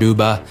positioned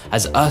Uber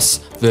as us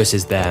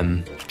versus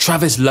them.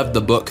 Travis loved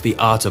the book The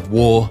Art of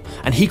War,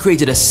 and he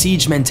created a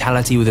siege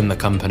mentality within the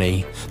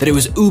company, that it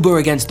was Uber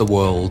against the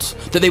world,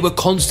 that they were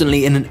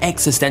constantly in an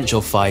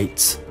existential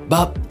fight.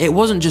 But it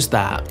wasn't just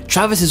that.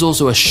 Travis is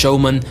also a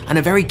showman and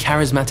a very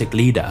charismatic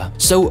leader.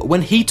 So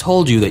when he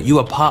told you that you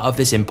were part of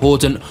this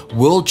important,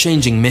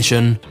 world-changing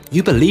mission,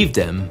 you believed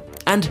him.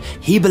 And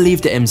he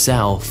believed it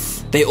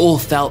himself. They all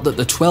felt that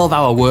the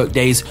 12-hour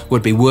workdays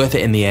would be worth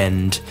it in the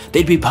end.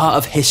 They'd be part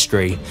of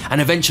history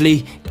and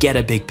eventually get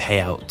a big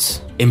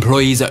payout.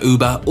 Employees at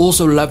Uber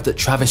also loved that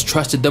Travis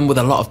trusted them with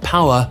a lot of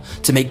power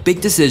to make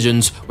big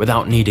decisions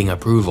without needing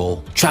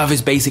approval.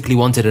 Travis basically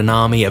wanted an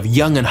army of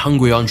young and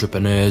hungry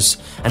entrepreneurs,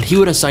 and he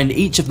would assign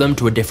each of them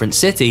to a different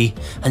city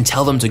and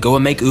tell them to go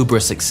and make Uber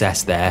a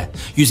success there,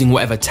 using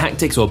whatever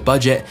tactics or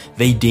budget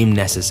they deemed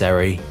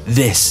necessary.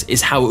 This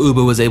is how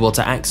Uber was able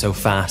to act so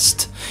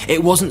fast.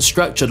 It wasn't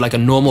structured like a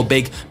normal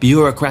big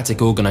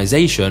bureaucratic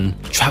organization.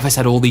 Travis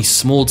had all these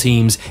small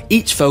teams,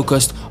 each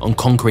focused on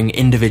conquering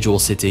individual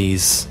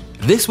cities.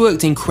 This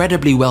worked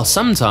incredibly well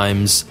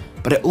sometimes,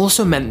 but it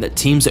also meant that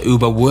teams at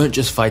Uber weren't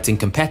just fighting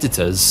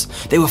competitors,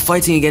 they were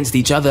fighting against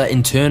each other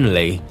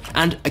internally,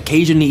 and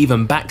occasionally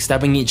even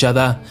backstabbing each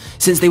other,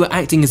 since they were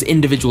acting as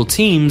individual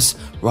teams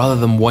rather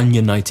than one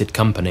united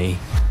company.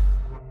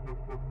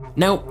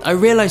 Now, I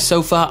realise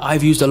so far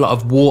I've used a lot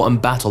of war and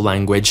battle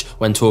language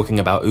when talking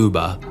about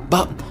Uber,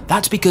 but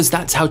that's because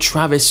that's how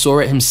Travis saw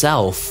it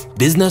himself.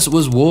 Business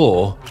was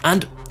war,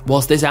 and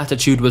whilst this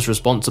attitude was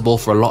responsible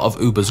for a lot of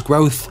Uber's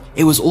growth,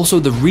 it was also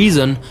the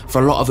reason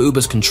for a lot of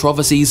Uber's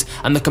controversies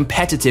and the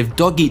competitive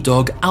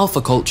dog-eat-dog alpha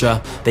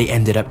culture they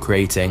ended up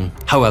creating.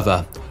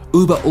 However,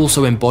 Uber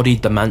also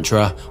embodied the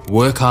mantra,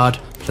 work hard,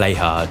 play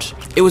hard.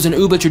 It was an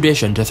Uber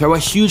tradition to throw a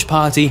huge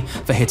party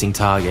for hitting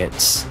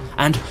targets.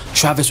 And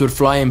Travis would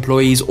fly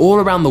employees all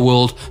around the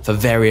world for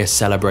various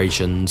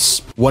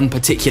celebrations. One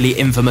particularly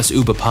infamous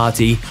Uber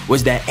party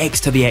was their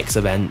X to the X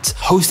event,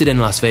 hosted in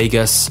Las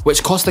Vegas,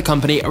 which cost the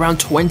company around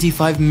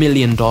 $25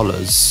 million.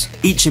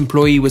 Each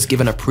employee was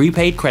given a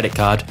prepaid credit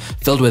card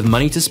filled with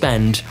money to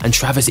spend, and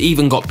Travis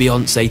even got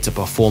Beyoncé to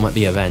perform at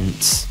the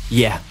event.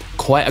 Yeah,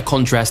 quite a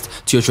contrast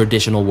to your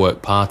traditional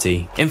work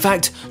party. In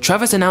fact,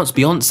 Travis announced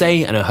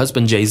Beyoncé and her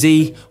husband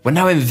Jay-Z were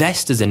now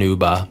investors in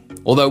Uber.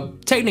 Although,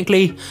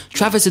 technically,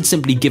 Travis had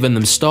simply given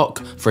them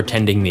stock for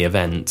attending the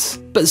event.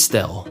 But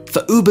still,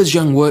 for Uber's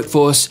young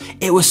workforce,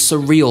 it was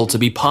surreal to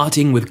be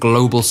partying with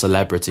global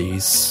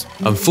celebrities.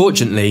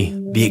 Unfortunately,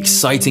 the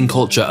exciting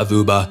culture of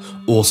Uber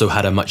also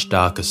had a much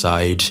darker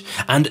side,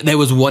 and there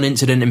was one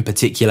incident in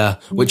particular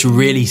which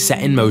really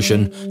set in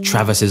motion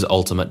Travis's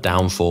ultimate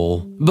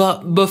downfall.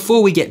 But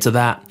before we get to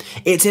that,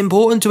 it's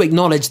important to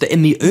acknowledge that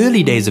in the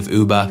early days of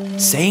Uber,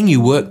 saying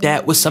you worked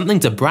there was something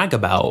to brag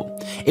about.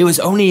 It was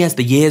only as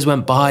the years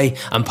went by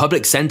and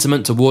public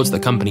sentiment towards the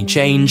company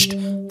changed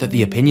that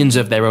the opinions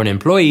of their own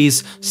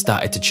employees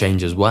started to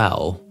change as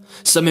well.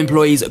 Some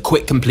employees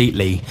quit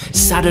completely,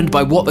 saddened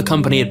by what the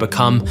company had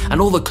become and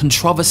all the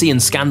controversy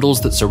and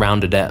scandals that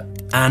surrounded it.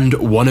 And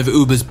one of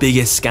Uber's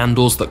biggest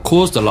scandals that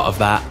caused a lot of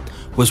that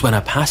was when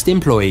a past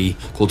employee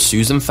called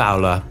Susan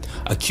Fowler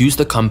accused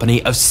the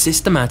company of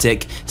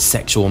systematic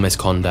sexual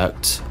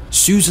misconduct.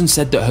 Susan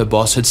said that her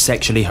boss had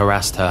sexually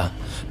harassed her,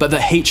 but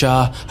that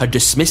HR had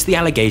dismissed the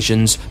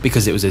allegations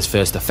because it was his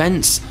first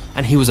offence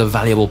and he was a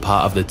valuable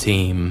part of the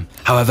team.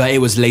 However,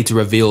 it was later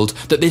revealed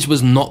that this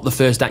was not the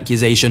first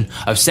accusation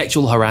of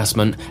sexual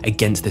harassment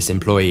against this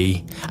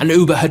employee, and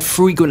Uber had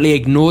frequently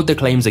ignored the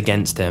claims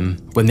against him.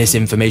 When this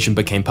information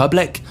became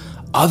public,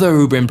 other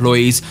Uber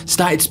employees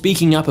started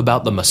speaking up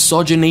about the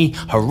misogyny,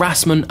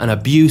 harassment, and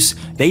abuse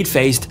they'd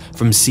faced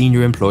from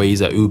senior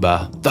employees at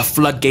Uber. The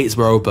floodgates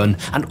were open,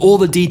 and all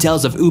the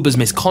details of Uber's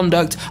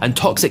misconduct and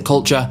toxic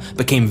culture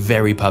became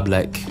very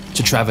public.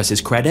 To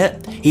Travis's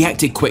credit, he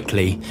acted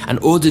quickly and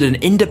ordered an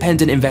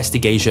independent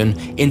investigation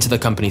into the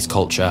company's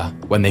culture.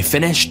 When they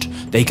finished,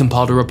 they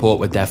compiled a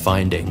report with their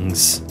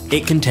findings.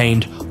 It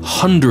contained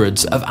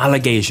hundreds of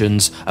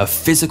allegations of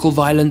physical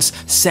violence,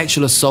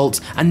 sexual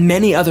assault, and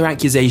many other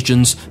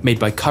accusations made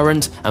by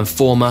current and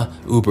former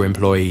Uber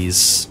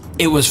employees.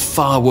 It was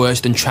far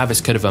worse than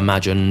Travis could have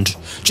imagined.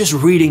 Just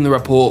reading the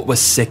report was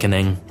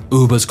sickening.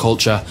 Uber's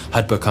culture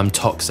had become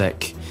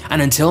toxic,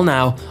 and until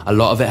now, a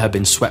lot of it had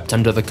been swept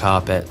under the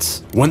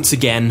carpet. Once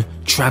again,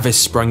 Travis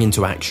sprung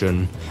into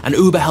action, and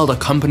Uber held a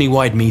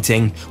company-wide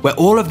meeting where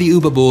all of the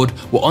Uber board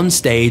were on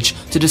stage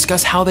to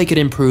discuss how they could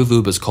improve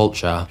Uber's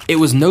culture. It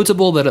was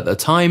notable that at the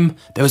time,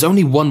 there was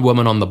only one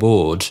woman on the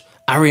board,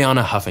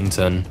 Ariana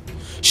Huffington.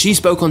 She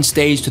spoke on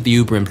stage to the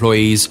Uber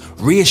employees,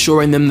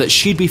 reassuring them that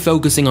she'd be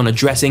focusing on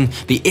addressing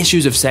the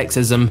issues of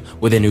sexism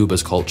within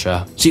Uber's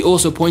culture. She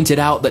also pointed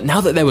out that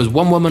now that there was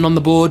one woman on the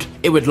board,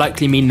 it would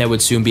likely mean there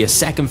would soon be a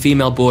second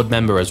female board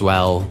member as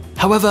well.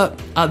 However,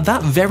 at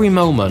that very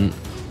moment,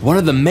 one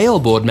of the male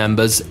board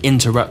members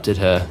interrupted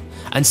her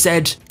and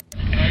said,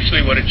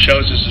 "Actually, what it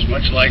shows is there's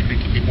much likely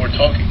to be more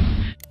talking."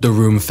 The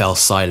room fell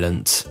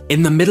silent.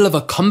 In the middle of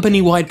a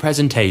company-wide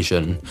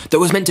presentation that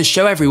was meant to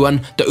show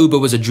everyone that Uber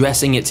was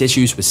addressing its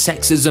issues with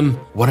sexism,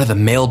 one of the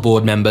male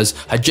board members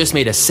had just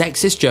made a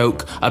sexist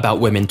joke about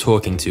women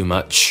talking too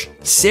much.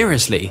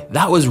 Seriously,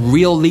 that was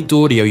real leaked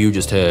audio you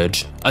just heard.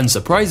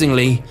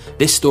 Unsurprisingly,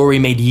 this story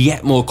made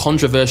yet more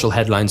controversial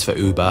headlines for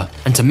Uber,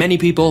 and to many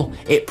people,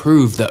 it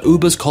proved that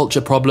Uber's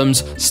culture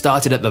problems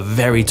started at the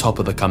very top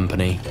of the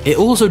company. It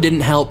also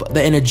didn't help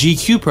that in a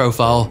GQ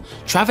profile,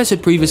 Travis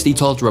had previously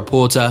told a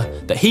reporter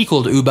that he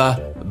called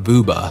Uber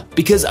Boober,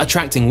 because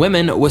attracting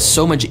women was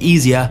so much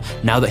easier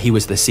now that he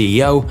was the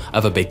CEO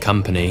of a big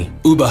company.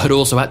 Uber had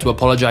also had to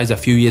apologize a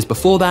few years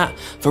before that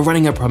for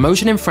running a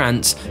promotion in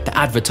France that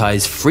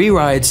advertised free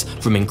rides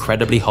from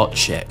incredibly hot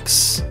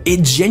chicks.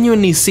 It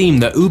genuinely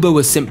seemed that Uber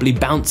was simply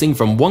bouncing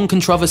from one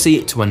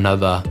controversy to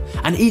another,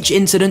 and each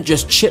incident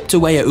just chipped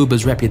away at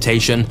Uber's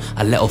reputation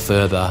a little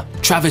further.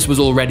 Travis was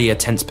already a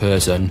tense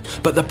person,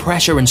 but the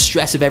pressure and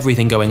stress of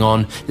everything going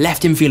on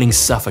left him feeling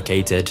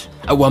suffocated.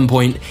 At one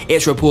point,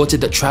 it's reported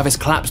that Travis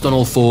collapsed on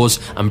all fours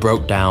and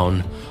broke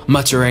down,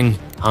 muttering,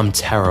 "I'm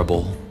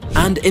terrible."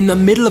 And in the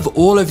middle of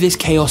all of this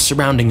chaos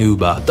surrounding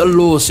Uber, the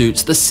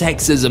lawsuits, the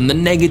sexism, the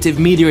negative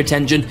media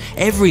attention,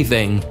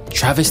 everything,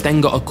 Travis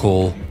then got a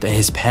call that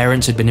his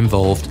parents had been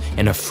involved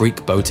in a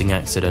freak boating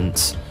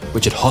accident,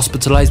 which had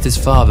hospitalized his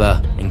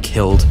father and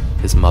killed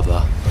his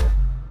mother.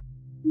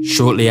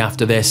 Shortly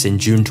after this, in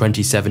June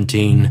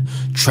 2017,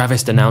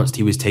 Travis announced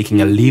he was taking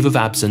a leave of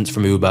absence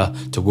from Uber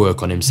to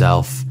work on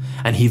himself,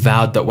 and he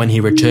vowed that when he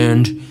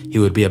returned, he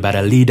would be a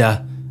better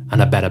leader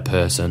and a better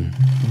person.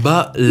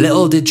 But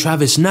little did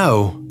Travis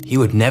know, he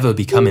would never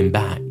be coming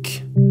back.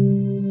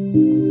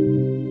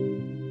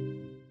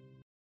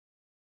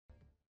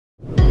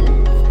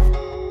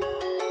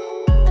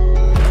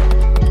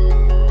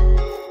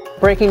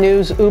 Breaking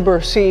news, Uber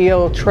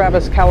CEO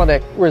Travis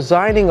Kalanick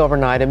resigning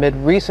overnight amid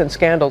recent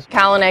scandals.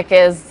 Kalanick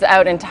is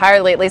out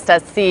entirely, at least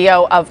as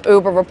CEO of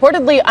Uber,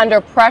 reportedly under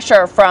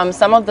pressure from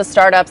some of the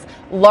startup's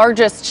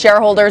largest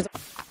shareholders.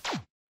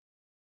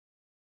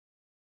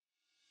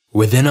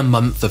 Within a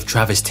month of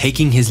Travis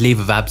taking his leave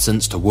of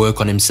absence to work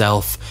on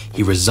himself,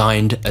 he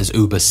resigned as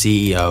Uber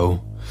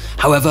CEO.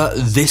 However,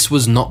 this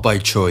was not by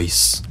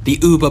choice. The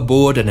Uber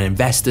board and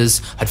investors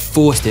had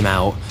forced him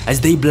out as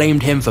they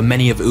blamed him for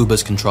many of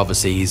Uber's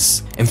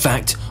controversies. In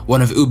fact,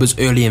 one of Uber's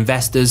early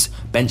investors,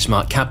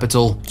 Benchmark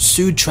Capital,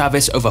 sued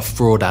Travis over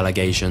fraud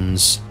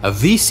allegations. A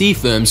VC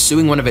firm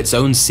suing one of its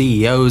own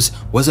CEOs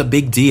was a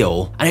big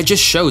deal, and it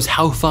just shows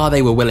how far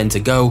they were willing to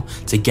go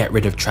to get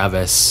rid of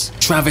Travis.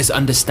 Travis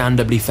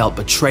understandably felt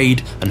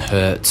betrayed and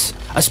hurt,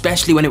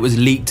 especially when it was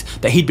leaked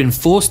that he'd been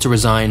forced to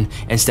resign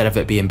instead of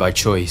it being by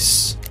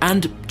choice.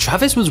 And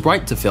Travis was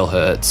right to feel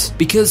hurt,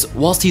 because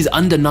whilst he's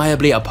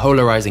undeniably a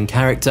polarizing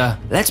character,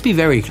 let's be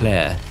very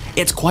clear,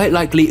 it's quite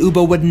likely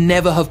Uber would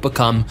never have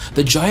become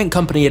the giant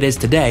company it is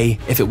today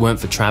if it weren't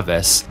for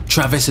Travis.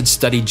 Travis had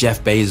studied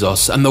Jeff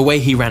Bezos and the way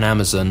he ran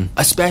Amazon,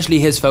 especially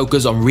his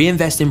focus on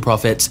reinvesting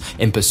profits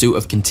in pursuit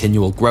of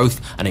continual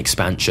growth and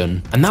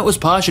expansion. And that was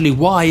partially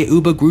why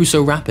Uber grew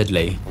so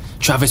rapidly.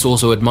 Travis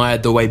also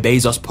admired the way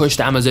Bezos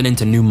pushed Amazon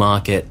into new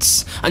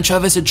markets, and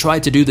Travis had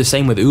tried to do the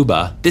same with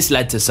Uber. This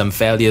led to some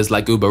failures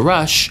like Uber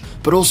Rush,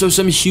 but also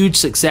some huge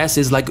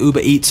successes like Uber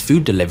Eats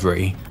food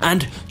delivery.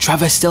 And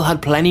Travis still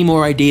had plenty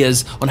more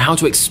ideas on how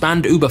to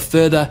expand Uber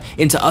further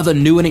into other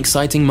new and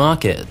exciting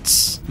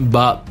markets.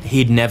 But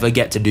he'd never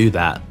get to do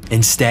that.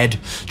 Instead,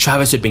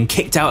 Travis had been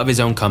kicked out of his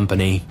own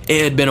company.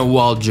 It had been a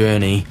wild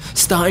journey,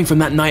 starting from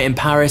that night in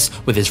Paris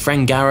with his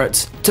friend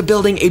Garrett, to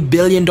building a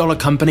billion-dollar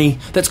company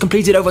that's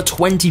completed over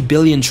 20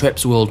 billion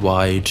trips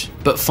worldwide.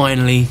 But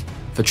finally,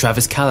 for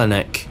Travis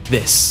Kalanick,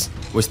 this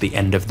was the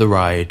end of the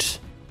ride.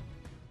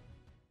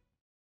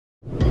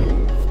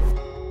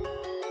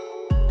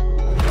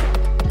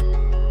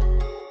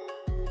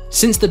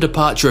 Since the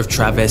departure of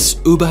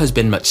Travis, Uber has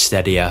been much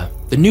steadier.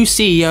 The new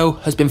CEO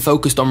has been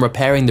focused on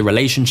repairing the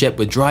relationship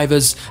with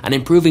drivers and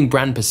improving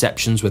brand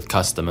perceptions with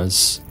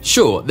customers.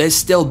 Sure, there's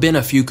still been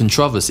a few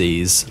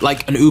controversies,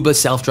 like an Uber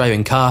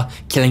self-driving car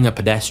killing a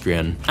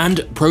pedestrian,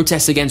 and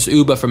protests against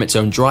Uber from its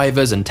own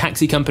drivers and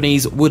taxi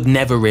companies would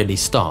never really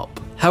stop.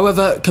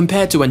 However,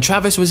 compared to when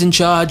Travis was in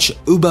charge,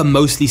 Uber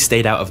mostly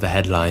stayed out of the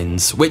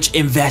headlines, which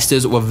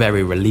investors were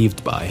very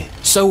relieved by.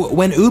 So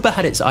when Uber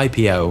had its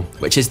IPO,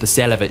 which is the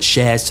sale of its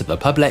shares to the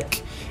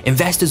public,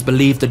 investors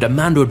believed the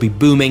demand would be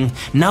booming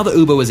now that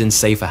Uber was in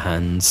safer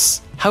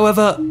hands.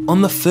 However,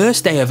 on the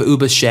first day of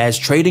Uber's shares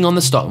trading on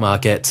the stock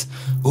market,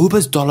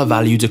 Uber's dollar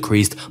value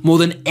decreased more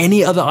than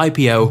any other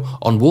IPO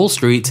on Wall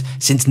Street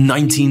since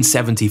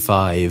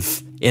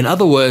 1975. In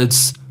other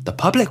words, the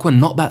public were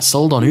not that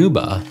sold on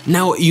Uber.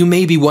 Now, you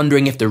may be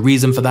wondering if the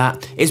reason for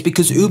that is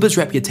because Uber's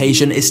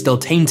reputation is still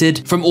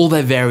tainted from all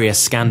their various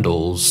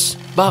scandals.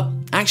 But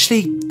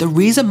actually, the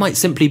reason might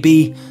simply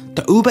be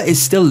that Uber is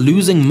still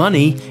losing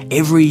money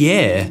every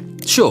year.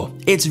 Sure,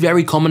 it's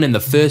very common in the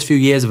first few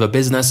years of a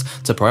business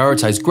to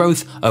prioritize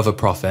growth over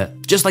profit,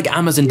 just like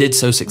Amazon did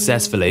so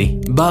successfully.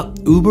 But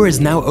Uber is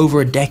now over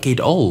a decade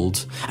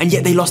old, and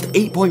yet they lost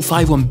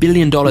 $8.51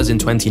 billion in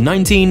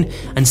 2019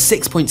 and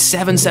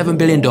 $6.77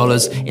 billion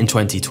in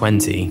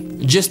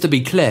 2020. Just to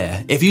be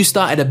clear, if you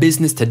started a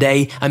business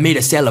today and made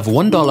a sale of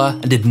 $1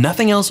 and did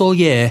nothing else all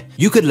year,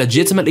 you could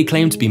legitimately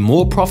claim to be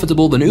more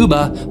profitable than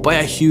Uber by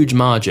a huge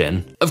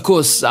margin. Of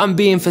course, I'm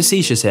being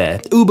facetious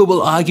here. Uber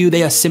will argue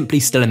they are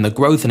simply still in the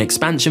growth and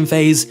expansion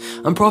phase,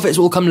 and profits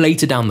will come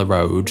later down the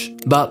road.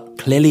 But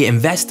clearly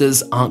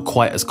investors aren't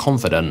quite as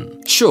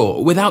confident.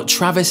 Sure, without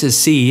Travis as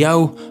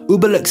CEO,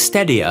 Uber looks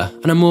steadier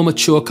and a more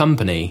mature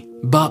company.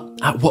 But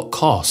at what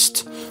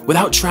cost?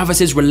 Without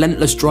Travis's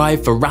relentless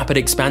drive for rapid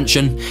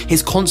expansion,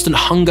 his constant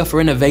hunger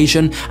for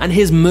innovation, and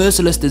his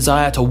merciless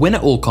desire to win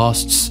at all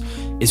costs,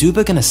 is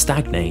Uber going to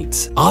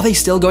stagnate? Are they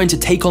still going to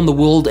take on the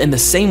world in the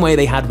same way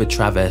they had with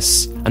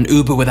Travis? And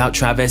Uber without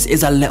Travis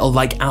is a little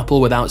like Apple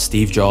without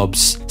Steve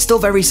Jobs. Still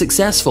very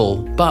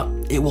successful, but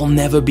it will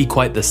never be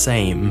quite the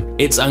same.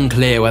 It's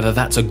unclear whether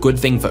that's a good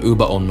thing for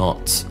Uber or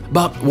not.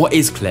 But what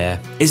is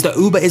clear is that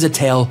Uber is a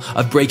tale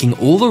of breaking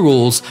all the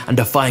rules and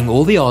defying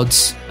all the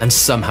odds and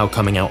somehow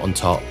coming out on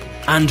top.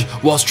 And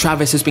whilst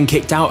Travis has been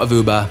kicked out of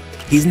Uber,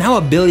 he's now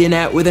a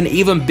billionaire with an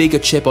even bigger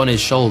chip on his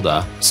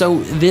shoulder. So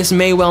this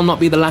may well not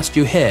be the last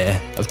you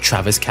hear of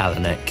Travis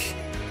Kalanick.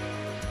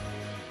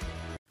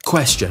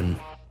 Question: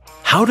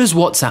 how does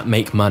WhatsApp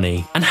make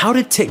money? And how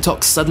did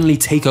TikTok suddenly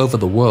take over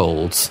the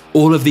world?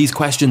 All of these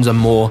questions and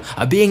more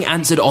are being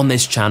answered on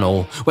this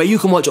channel, where you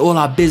can watch all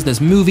our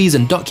business movies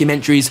and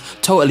documentaries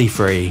totally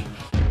free.